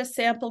created a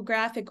sample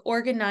graphic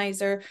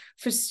organizer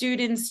for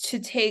students to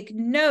take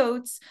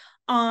notes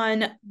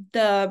on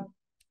the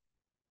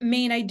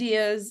main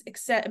ideas,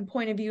 except and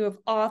point of view of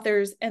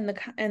authors and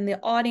the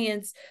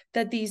audience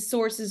that these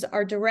sources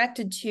are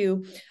directed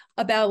to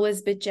about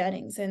Elizabeth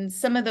Jennings. And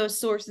some of those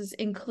sources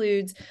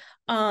includes,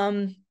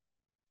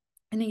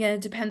 and again,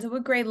 it depends on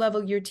what grade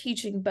level you're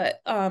teaching,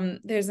 but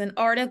there's an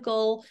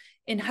article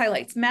in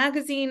Highlights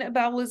Magazine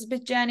about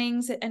Elizabeth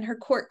Jennings and her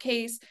court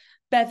case,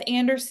 Beth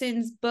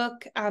Anderson's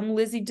book,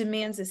 Lizzie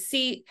Demands a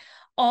Seat.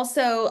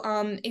 Also,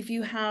 if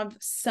you have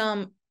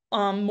some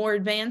more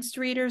advanced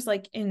readers,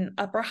 like in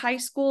upper high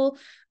school,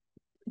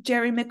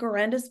 Jerry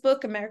McArenda's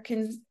book,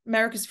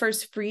 America's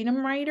First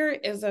Freedom Writer,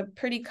 is a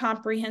pretty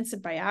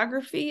comprehensive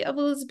biography of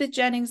Elizabeth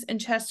Jennings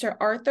and Chester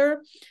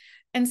Arthur.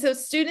 And so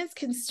students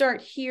can start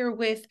here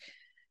with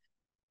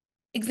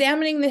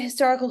examining the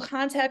historical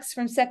context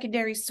from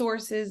secondary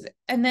sources.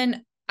 And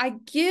then I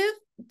give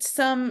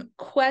some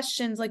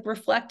questions, like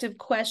reflective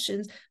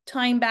questions,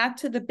 tying back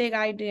to the big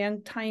idea,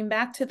 tying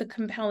back to the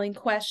compelling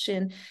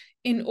question,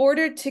 in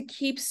order to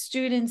keep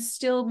students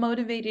still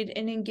motivated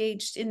and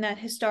engaged in that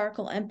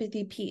historical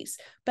empathy piece.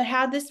 But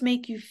how does this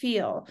make you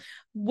feel?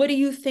 What do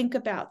you think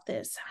about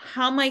this?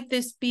 How might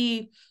this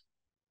be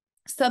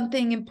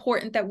something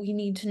important that we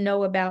need to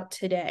know about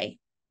today?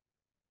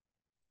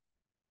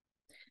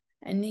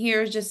 And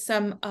here's just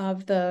some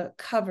of the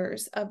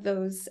covers of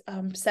those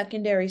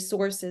secondary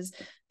sources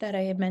that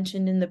I had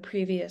mentioned in the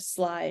previous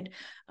slide.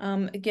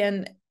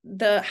 Again,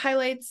 the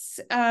highlights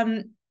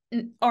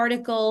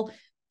article,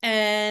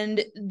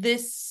 and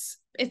this,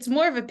 it's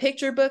more of a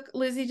picture book.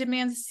 Lizzie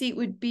Demands a Seat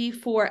would be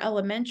for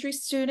elementary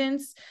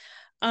students.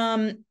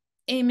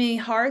 Amy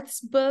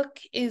Harth's book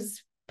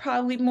is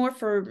probably more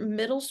for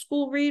middle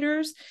school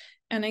readers.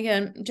 And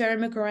again,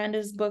 Jerry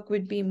McArenda's book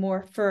would be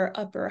more for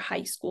upper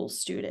high school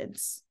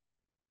students.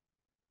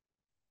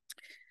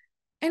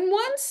 And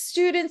once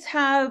students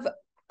have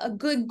a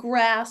good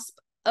grasp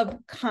of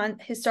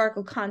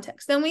historical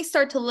context, then we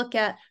start to look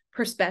at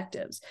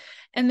perspectives.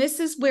 And this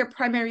is where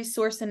primary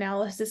source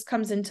analysis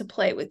comes into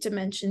play with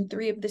Dimension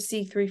 3 of the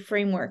C3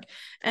 framework.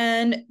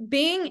 And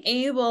being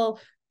able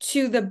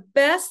to, the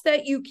best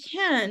that you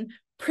can,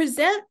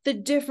 present the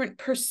different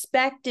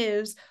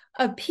perspectives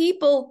of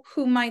people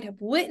who might have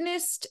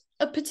witnessed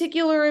a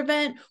particular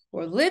event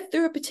or lived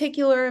through a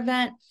particular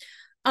event.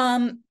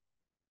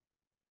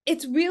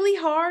 It's really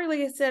hard, like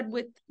I said,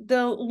 with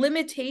the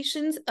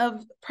limitations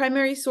of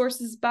primary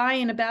sources by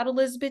and about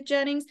Elizabeth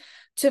Jennings,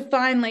 to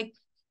find like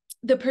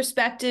the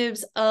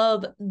perspectives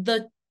of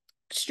the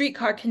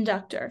streetcar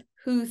conductor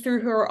who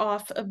threw her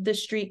off of the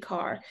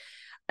streetcar,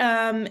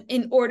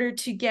 in order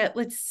to get,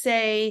 let's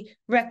say,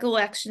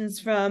 recollections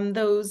from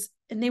those,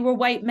 and they were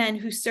white men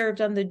who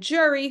served on the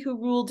jury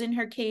who ruled in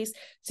her case,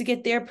 to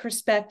get their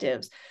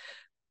perspectives.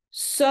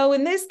 So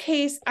in this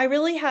case, I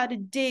really had to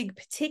dig,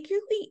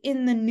 particularly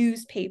in the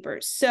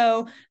newspapers.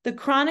 So the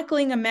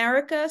Chronicling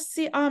America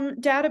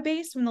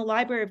database from the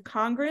Library of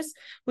Congress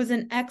was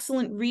an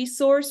excellent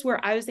resource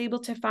where I was able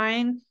to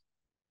find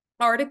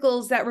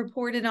articles that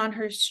reported on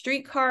her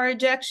streetcar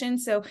ejection.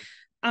 So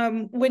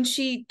when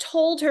she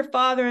told her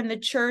father and the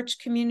church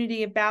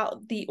community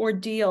about the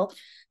ordeal,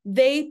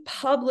 they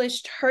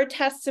published her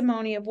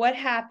testimony of what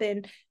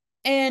happened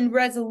and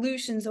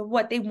resolutions of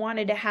what they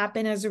wanted to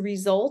happen as a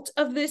result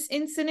of this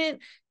incident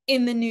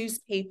in the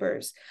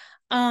newspapers.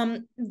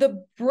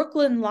 The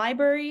Brooklyn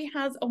Library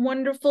has a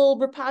wonderful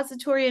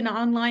repository and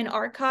online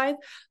archive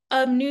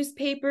of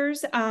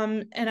newspapers,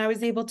 and I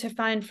was able to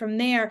find from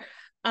there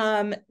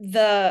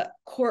the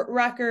court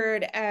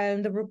record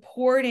and the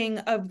reporting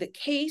of the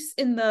case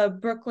in the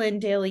Brooklyn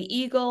Daily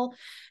Eagle.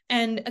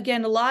 And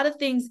again, a lot of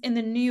things in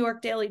the New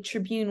York Daily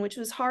Tribune, which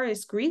was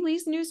Horace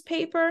Greeley's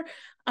newspaper.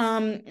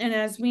 And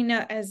as we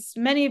know, as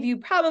many of you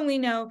probably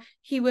know,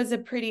 he was a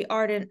pretty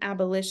ardent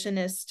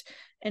abolitionist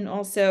and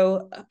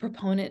also a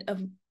proponent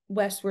of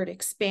westward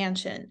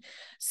expansion.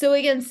 So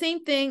again,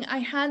 same thing. I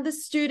had the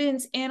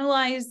students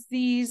analyze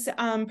these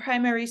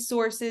primary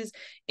sources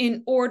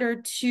in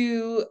order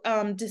to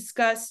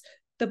discuss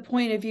the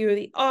point of view of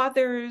the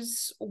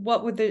authors,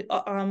 what were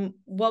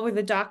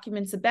the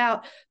documents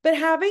about, but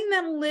having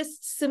them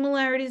list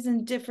similarities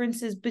and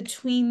differences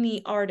between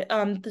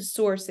the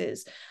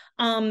sources.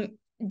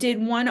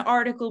 Did one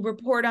article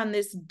report on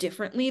this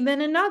differently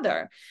than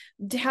another?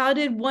 How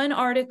did one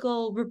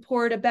article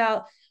report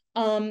about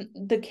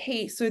the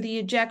case or the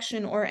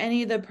ejection or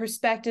any of the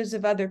perspectives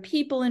of other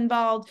people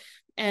involved?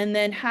 And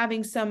then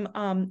having some,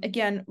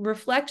 again,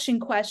 reflection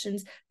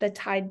questions that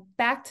tied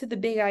back to the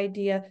big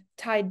idea,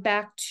 tied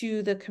back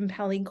to the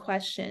compelling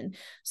question.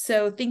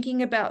 So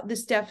thinking about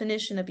this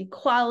definition of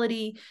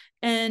equality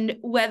and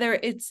whether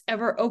it's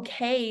ever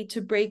okay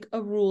to break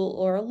a rule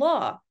or a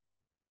law.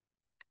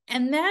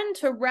 And then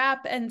to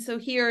wrap, and so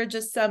here are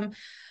just some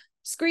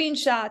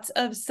screenshots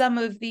of some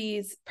of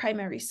these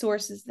primary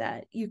sources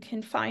that you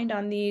can find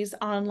on these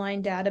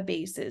online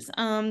databases.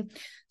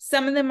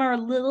 Some of them are a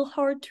little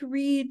hard to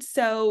read,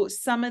 so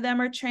some of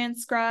them are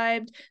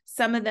transcribed,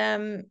 some of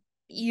them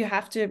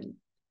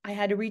I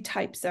had to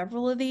retype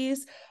several of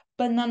these,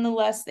 but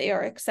nonetheless, they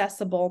are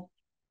accessible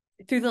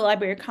through the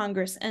Library of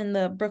Congress and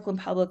the Brooklyn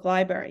Public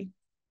Library.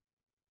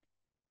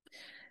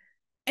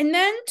 And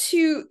then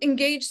to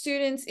engage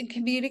students in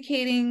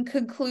communicating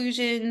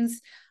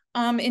conclusions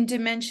in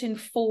Dimension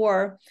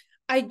 4,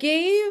 I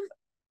gave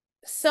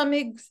some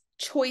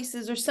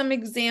choices or some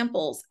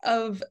examples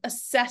of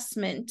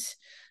assessment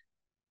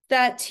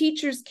that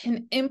teachers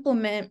can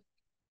implement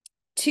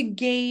to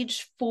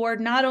gauge for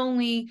not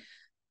only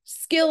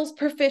skills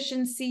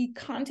proficiency,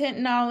 content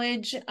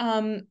knowledge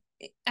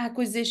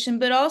acquisition,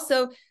 but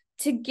also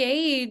to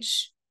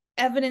gauge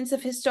evidence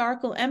of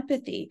historical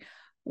empathy.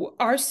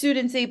 Are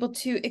students able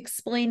to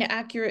explain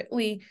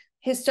accurately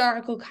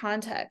historical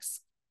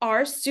context?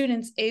 Are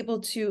students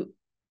able to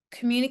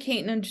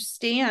communicate and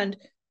understand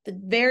the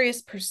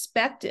various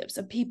perspectives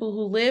of people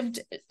who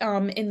lived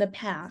in the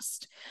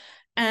past?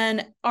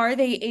 And are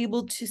they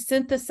able to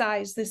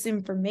synthesize this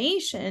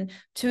information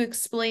to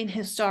explain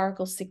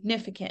historical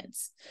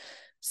significance?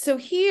 So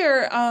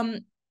here,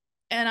 and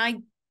I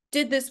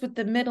did this with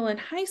the middle and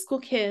high school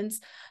kids,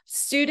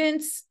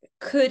 students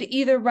could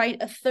either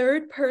write a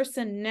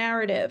third-person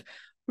narrative,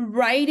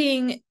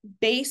 writing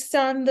based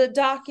on the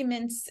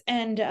documents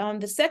and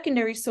the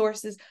secondary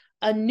sources,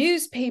 a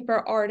newspaper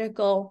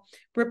article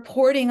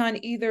reporting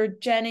on either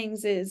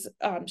Jennings's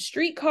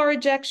streetcar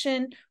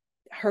ejection,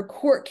 her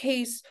court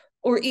case,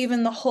 or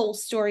even the whole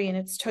story in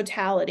its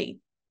totality.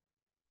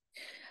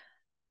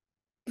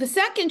 The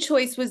second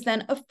choice was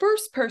then a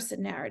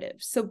first-person narrative.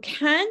 So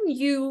can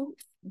you,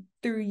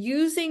 through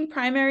using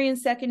primary and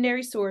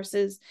secondary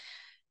sources,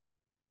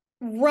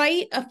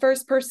 write a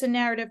first-person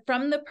narrative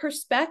from the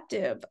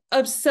perspective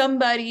of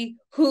somebody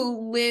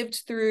who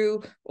lived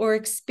through or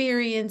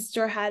experienced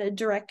or had a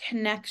direct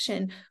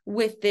connection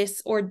with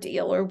this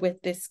ordeal or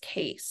with this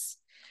case?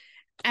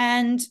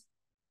 And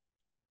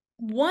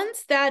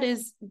once that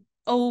is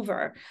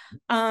over,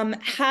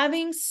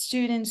 having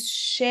students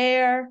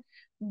share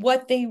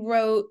what they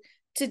wrote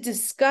to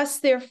discuss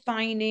their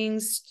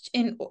findings,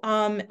 and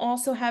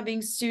also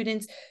having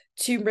students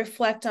to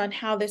reflect on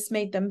how this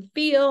made them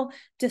feel,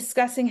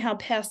 discussing how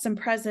past and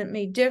present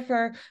may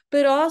differ,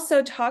 but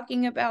also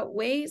talking about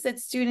ways that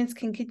students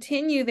can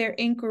continue their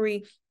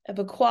inquiry of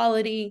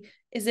equality.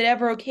 Is it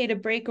ever okay to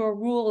break a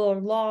rule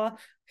or law?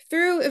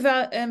 Through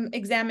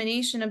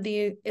examination of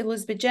the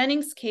Elizabeth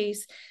Jennings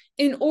case,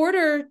 in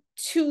order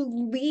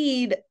to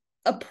lead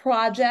a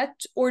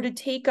project or to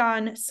take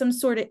on some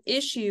sort of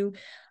issue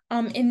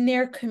in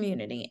their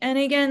community. And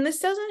again, this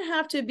doesn't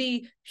have to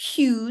be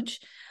huge.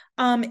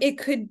 It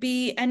could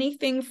be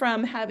anything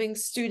from having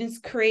students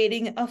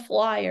creating a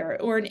flyer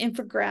or an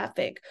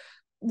infographic,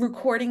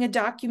 recording a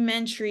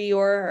documentary,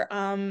 or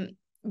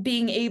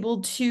being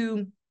able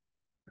to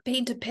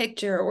paint a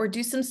picture or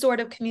do some sort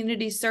of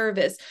community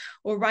service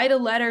or write a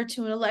letter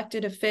to an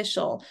elected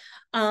official.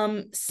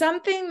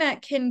 Something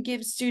that can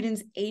give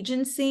students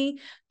agency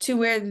to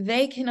where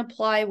they can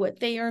apply what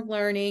they are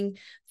learning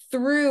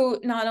through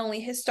not only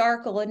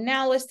historical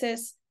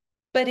analysis,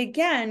 but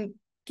again,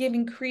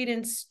 giving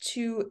credence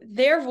to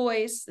their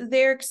voice,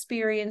 their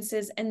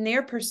experiences, and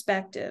their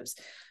perspectives,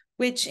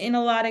 which in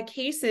a lot of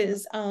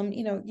cases,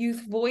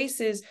 youth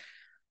voices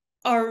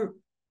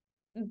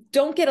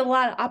don't get a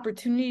lot of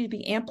opportunity to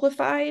be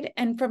amplified.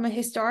 And from a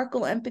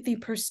historical empathy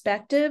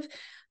perspective,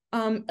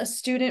 a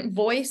student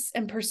voice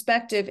and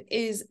perspective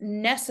is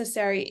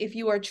necessary if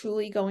you are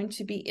truly going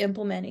to be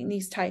implementing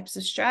these types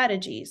of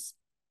strategies.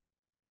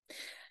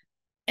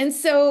 And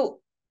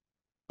so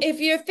if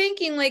you're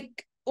thinking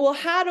like, well,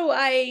 how do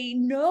I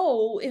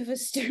know if a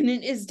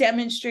student is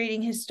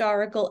demonstrating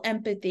historical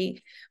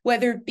empathy,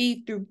 whether it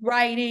be through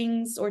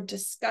writings or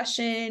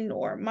discussion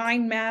or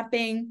mind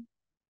mapping?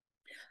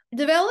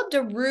 Developed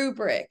a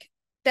rubric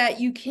that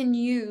you can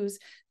use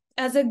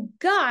as a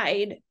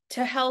guide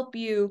to help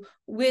you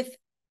with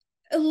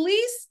at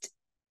least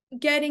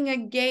getting a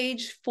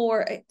gauge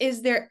for,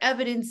 is there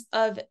evidence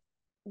of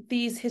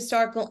these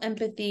historical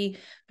empathy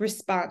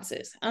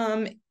responses?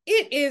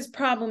 It is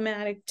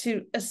problematic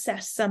to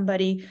assess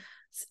somebody's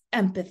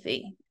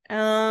empathy.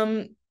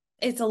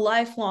 It's a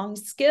lifelong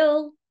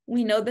skill.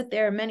 We know that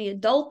there are many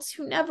adults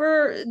who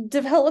never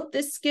develop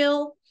this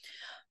skill,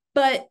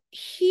 but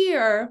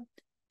here,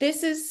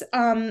 this is,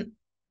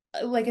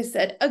 like I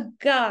said, a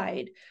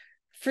guide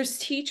for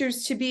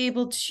teachers to be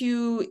able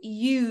to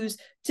use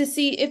to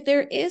see if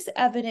there is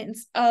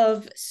evidence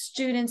of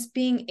students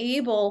being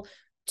able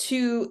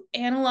to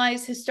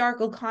analyze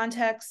historical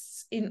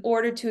contexts in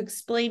order to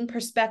explain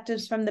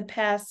perspectives from the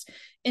past,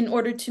 in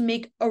order to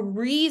make a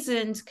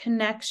reasoned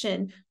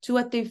connection to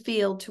what they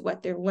feel, to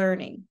what they're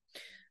learning.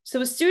 So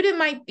a student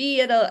might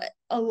be at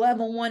a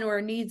level 1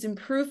 or needs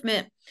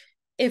improvement.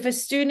 If a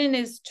student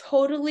is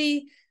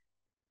totally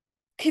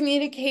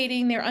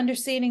communicating their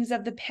understandings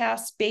of the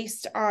past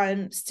based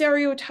on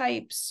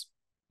stereotypes,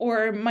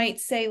 or might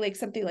say like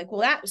something like,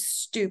 well, that was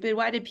stupid,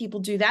 why did people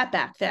do that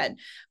back then,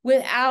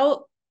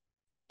 without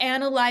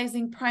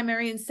analyzing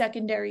primary and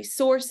secondary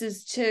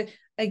sources to,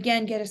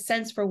 again, get a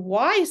sense for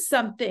why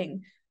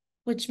something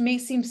which may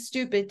seem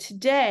stupid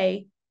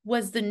today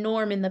was the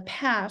norm in the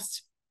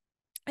past,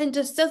 and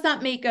just does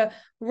not make a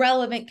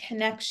relevant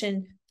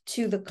connection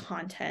to the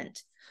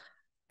content.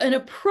 An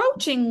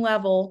approaching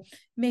level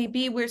may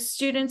be where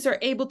students are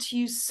able to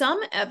use some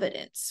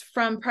evidence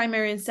from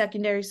primary and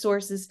secondary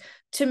sources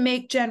to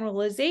make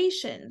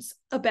generalizations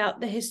about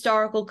the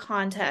historical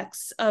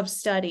context of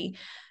study,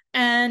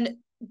 and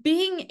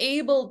being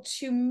able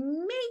to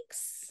make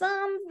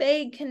some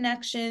vague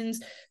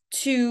connections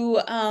to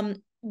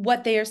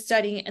what they are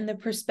studying and the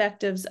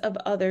perspectives of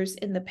others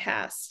in the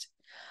past.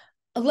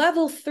 A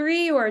level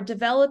 3 or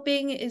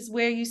developing is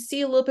where you see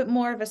a little bit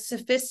more of a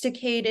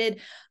sophisticated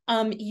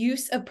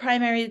use of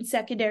primary and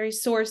secondary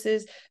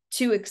sources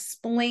to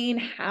explain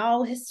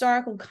how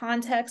historical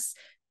contexts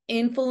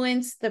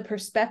influence the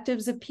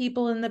perspectives of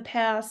people in the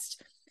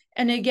past.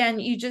 And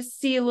again, you just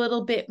see a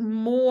little bit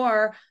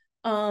more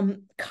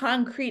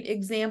concrete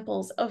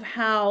examples of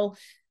how,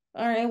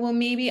 all right, well,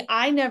 maybe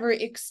I never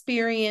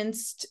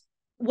experienced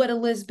what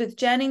Elizabeth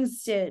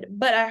Jennings did,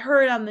 but I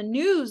heard on the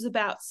news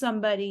about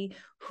somebody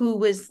who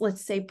was,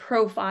 let's say,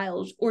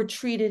 profiled or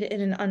treated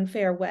in an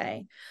unfair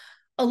way.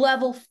 A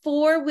level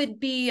 4 would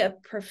be a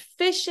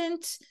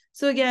proficient.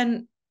 So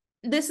again,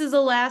 this is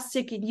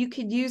elastic, and you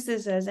could use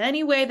this as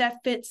any way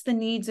that fits the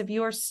needs of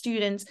your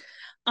students.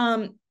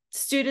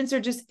 Students are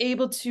just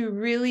able to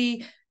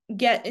really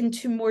get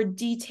into more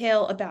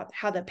detail about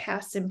how the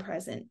past and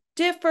present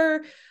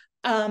differ,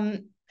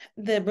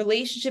 the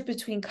relationship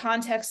between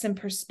context and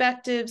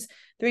perspectives.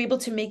 They're able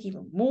to make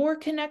even more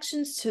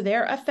connections to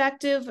their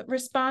effective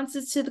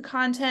responses to the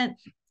content.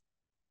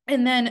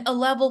 And then a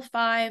level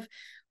 5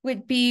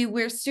 would be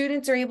where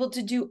students are able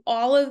to do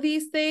all of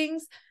these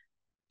things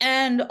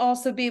and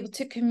also be able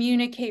to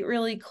communicate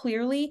really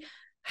clearly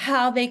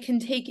how they can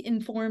take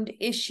informed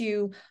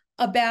issue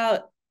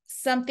about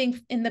something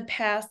in the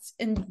past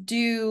and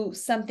do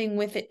something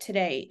with it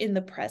today in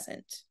the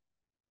present.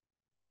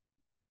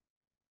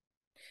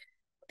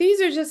 These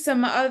are just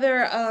some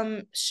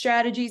other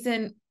strategies,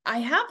 and I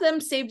have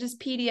them saved as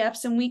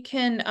PDFs, and we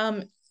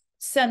can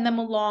send them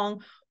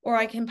along, or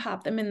I can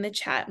pop them in the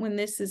chat when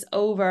this is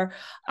over.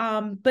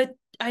 But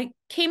I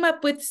came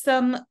up with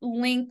some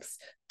links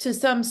to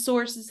some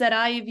sources that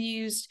I have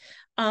used,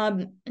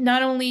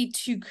 not only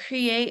to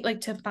create,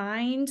 like to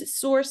find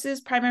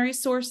sources, primary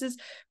sources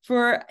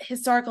for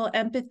historical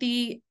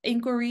empathy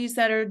inquiries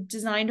that are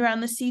designed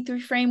around the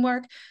C3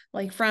 framework,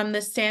 like from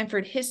the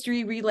Stanford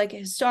History Read Like a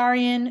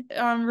Historian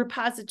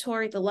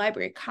repository, the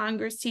Library of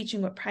Congress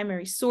Teaching with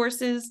Primary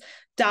Sources,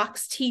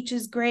 Docs Teach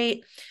is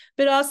great,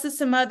 but also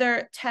some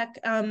other tech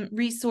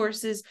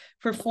resources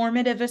for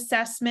formative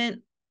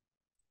assessment.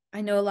 I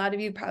know a lot of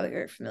you probably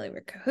are familiar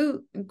with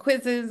Kahoot and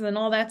quizzes and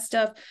all that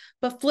stuff,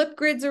 but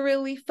Flipgrids are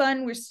really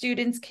fun, where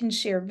students can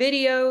share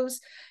videos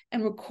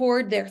and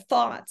record their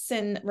thoughts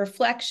and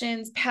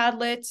reflections.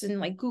 Padlets and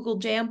like Google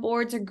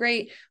Jamboards are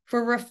great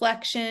for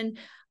reflection.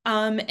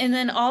 And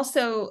then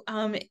also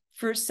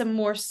for some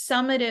more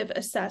summative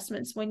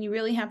assessments, when you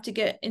really have to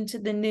get into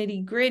the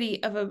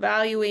nitty-gritty of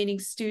evaluating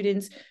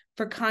students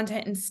for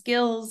content and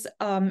skills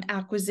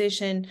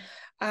acquisition.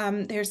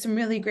 There's some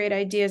really great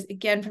ideas,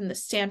 again, from the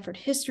Stanford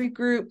History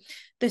Group,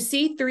 the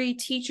C3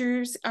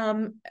 Teachers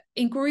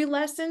Inquiry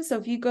Lesson. So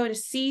if you go to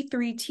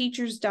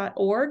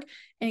c3teachers.org,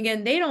 and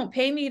again, they don't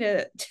pay me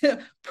to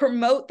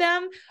promote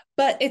them,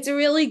 but it's a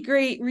really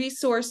great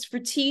resource for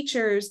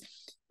teachers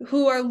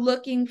who are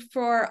looking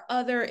for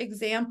other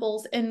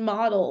examples and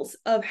models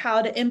of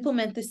how to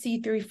implement the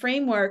C3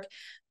 framework.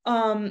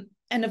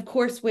 And of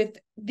course, with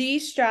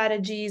these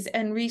strategies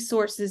and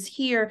resources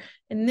here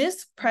in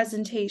this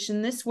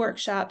presentation, this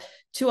workshop,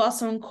 to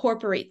also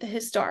incorporate the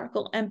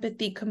historical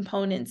empathy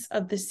components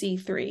of the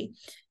C3.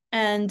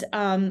 And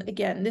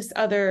again, this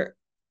other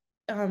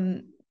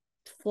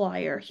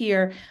flyer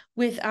here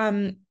with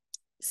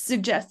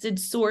suggested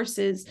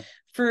sources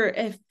for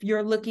if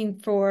you're looking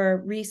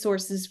for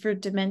resources for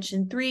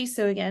Dimension 3.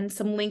 So again,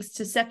 some links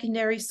to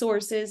secondary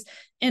sources.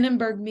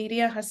 Innenberg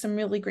Media has some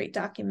really great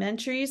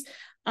documentaries,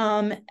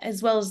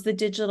 as well as the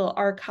digital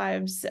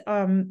archives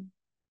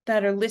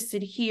that are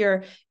listed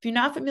here. If you're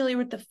not familiar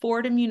with the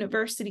Fordham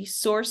University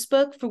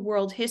Sourcebook for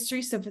World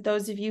History, so for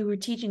those of you who are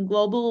teaching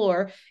global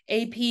or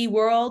AP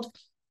World,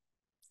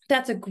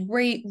 that's a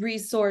great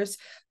resource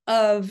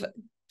of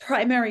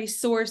primary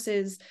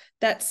sources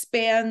that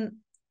span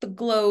the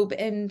globe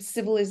and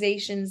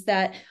civilizations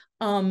that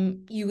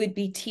you would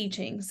be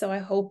teaching. So I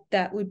hope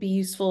that would be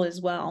useful as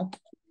well.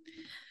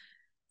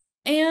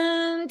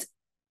 And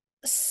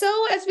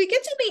so as we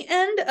get to the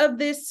end of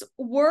this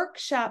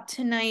workshop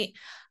tonight,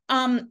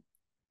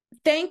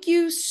 thank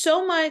you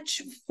so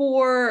much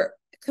for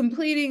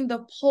completing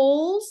the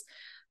polls,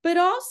 but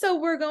also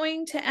we're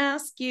going to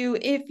ask you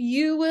if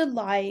you would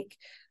like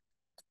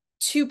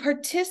to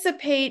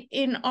participate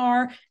in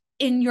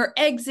your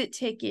exit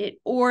ticket,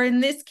 or in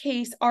this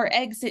case, our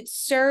exit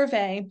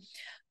survey,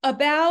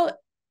 about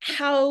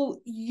how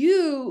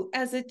you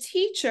as a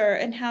teacher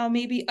and how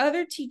maybe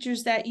other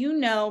teachers that you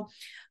know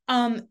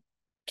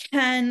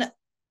can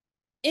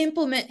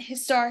implement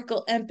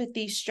historical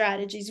empathy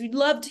strategies. We'd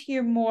love to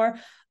hear more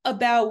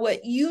about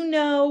what you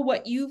know,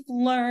 what you've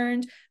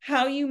learned,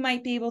 how you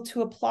might be able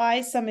to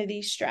apply some of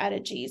these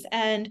strategies.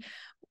 And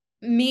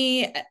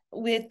me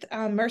with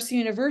Mercer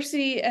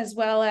University, as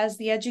well as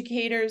the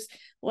educators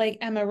like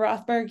Emma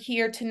Rothberg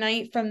here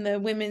tonight from the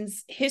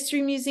Women's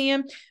History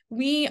Museum,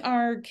 we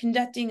are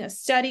conducting a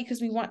study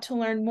because we want to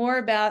learn more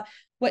about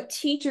what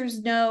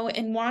teachers know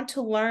and want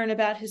to learn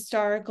about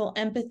historical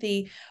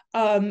empathy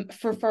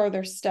for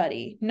further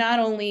study, not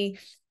only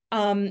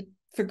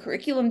for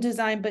curriculum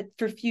design, but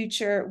for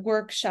future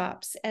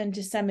workshops and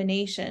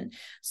dissemination.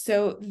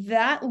 So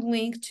that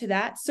link to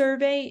that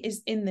survey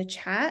is in the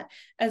chat,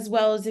 as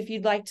well as if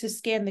you'd like to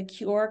scan the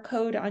QR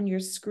code on your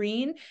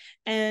screen.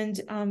 And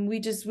we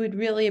just would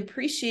really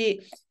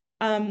appreciate,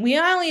 we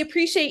not only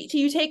appreciate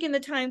you taking the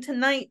time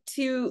tonight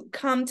to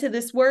come to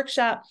this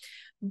workshop,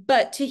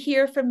 but to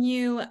hear from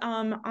you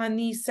on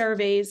these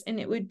surveys. And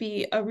it would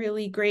be a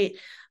really great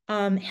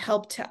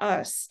help to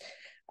us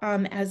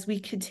as we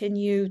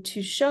continue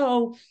to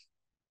show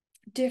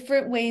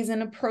different ways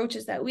and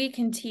approaches that we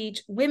can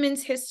teach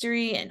women's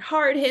history and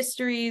hard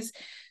histories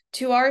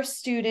to our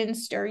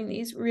students during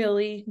these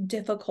really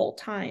difficult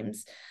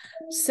times.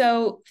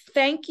 So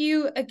thank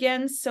you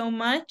again so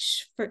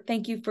much.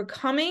 Thank you for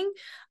coming.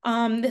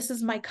 This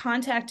is my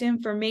contact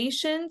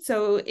information.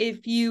 So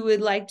if you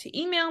would like to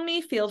email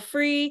me, feel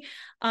free.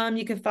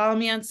 You can follow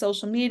me on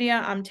social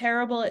media. I'm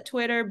terrible at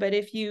Twitter, but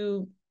if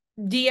you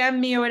DM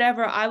me or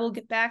whatever, I will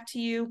get back to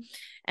you.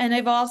 And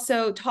I've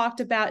also talked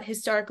about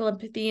historical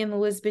empathy and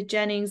Elizabeth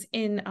Jennings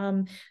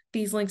in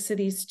these links to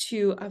these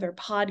two other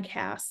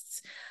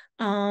podcasts.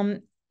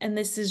 And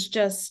this is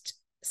just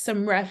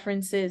some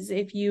references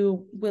if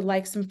you would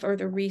like some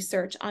further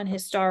research on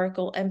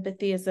historical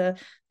empathy as a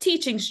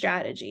teaching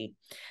strategy.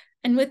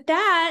 And with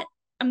that,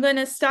 I'm going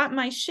to stop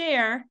my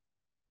share.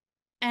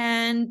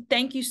 And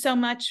thank you so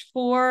much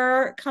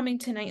for coming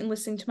tonight and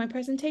listening to my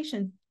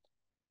presentation.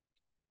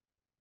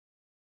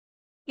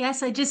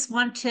 Yes, I just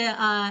want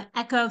to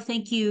echo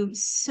thank you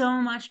so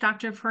much,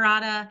 Dr.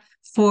 Perrotta,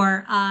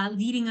 for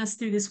leading us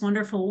through this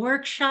wonderful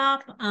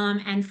workshop,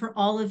 and for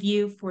all of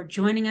you for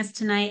joining us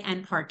tonight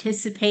and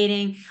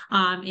participating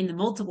in the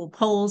multiple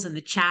polls and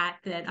the chat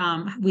that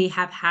we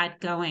have had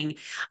going.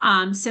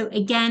 So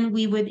again,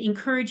 we would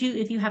encourage you,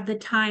 if you have the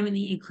time and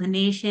the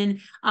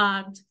inclination,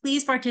 to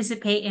please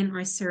participate in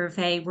our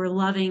survey. We'd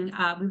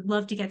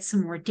love to get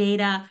some more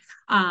data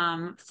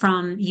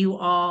from you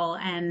all.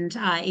 And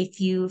if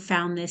you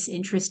found this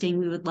interesting,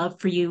 we would love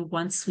for you,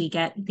 once we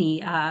get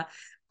the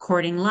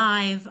recording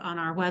live on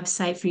our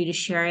website, for you to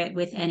share it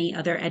with any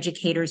other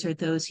educators or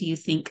those who you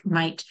think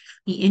might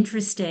be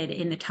interested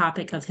in the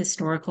topic of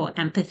historical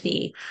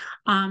empathy.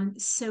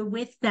 So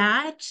with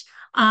that,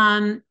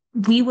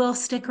 we will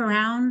stick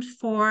around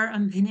for a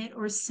minute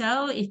or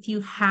so if you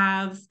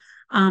have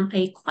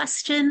a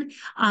question.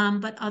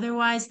 But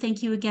otherwise,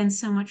 thank you again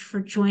so much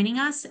for joining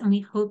us, and we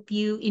hope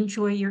you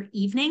enjoy your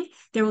evening.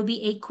 There will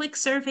be a quick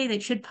survey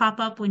that should pop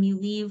up when you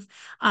leave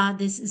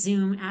this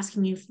Zoom,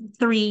 asking you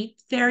 3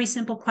 very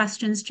simple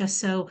questions, just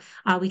so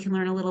we can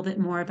learn a little bit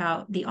more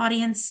about the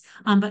audience.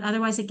 But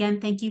otherwise,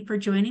 again, thank you for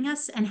joining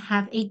us, and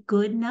have a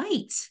good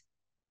night.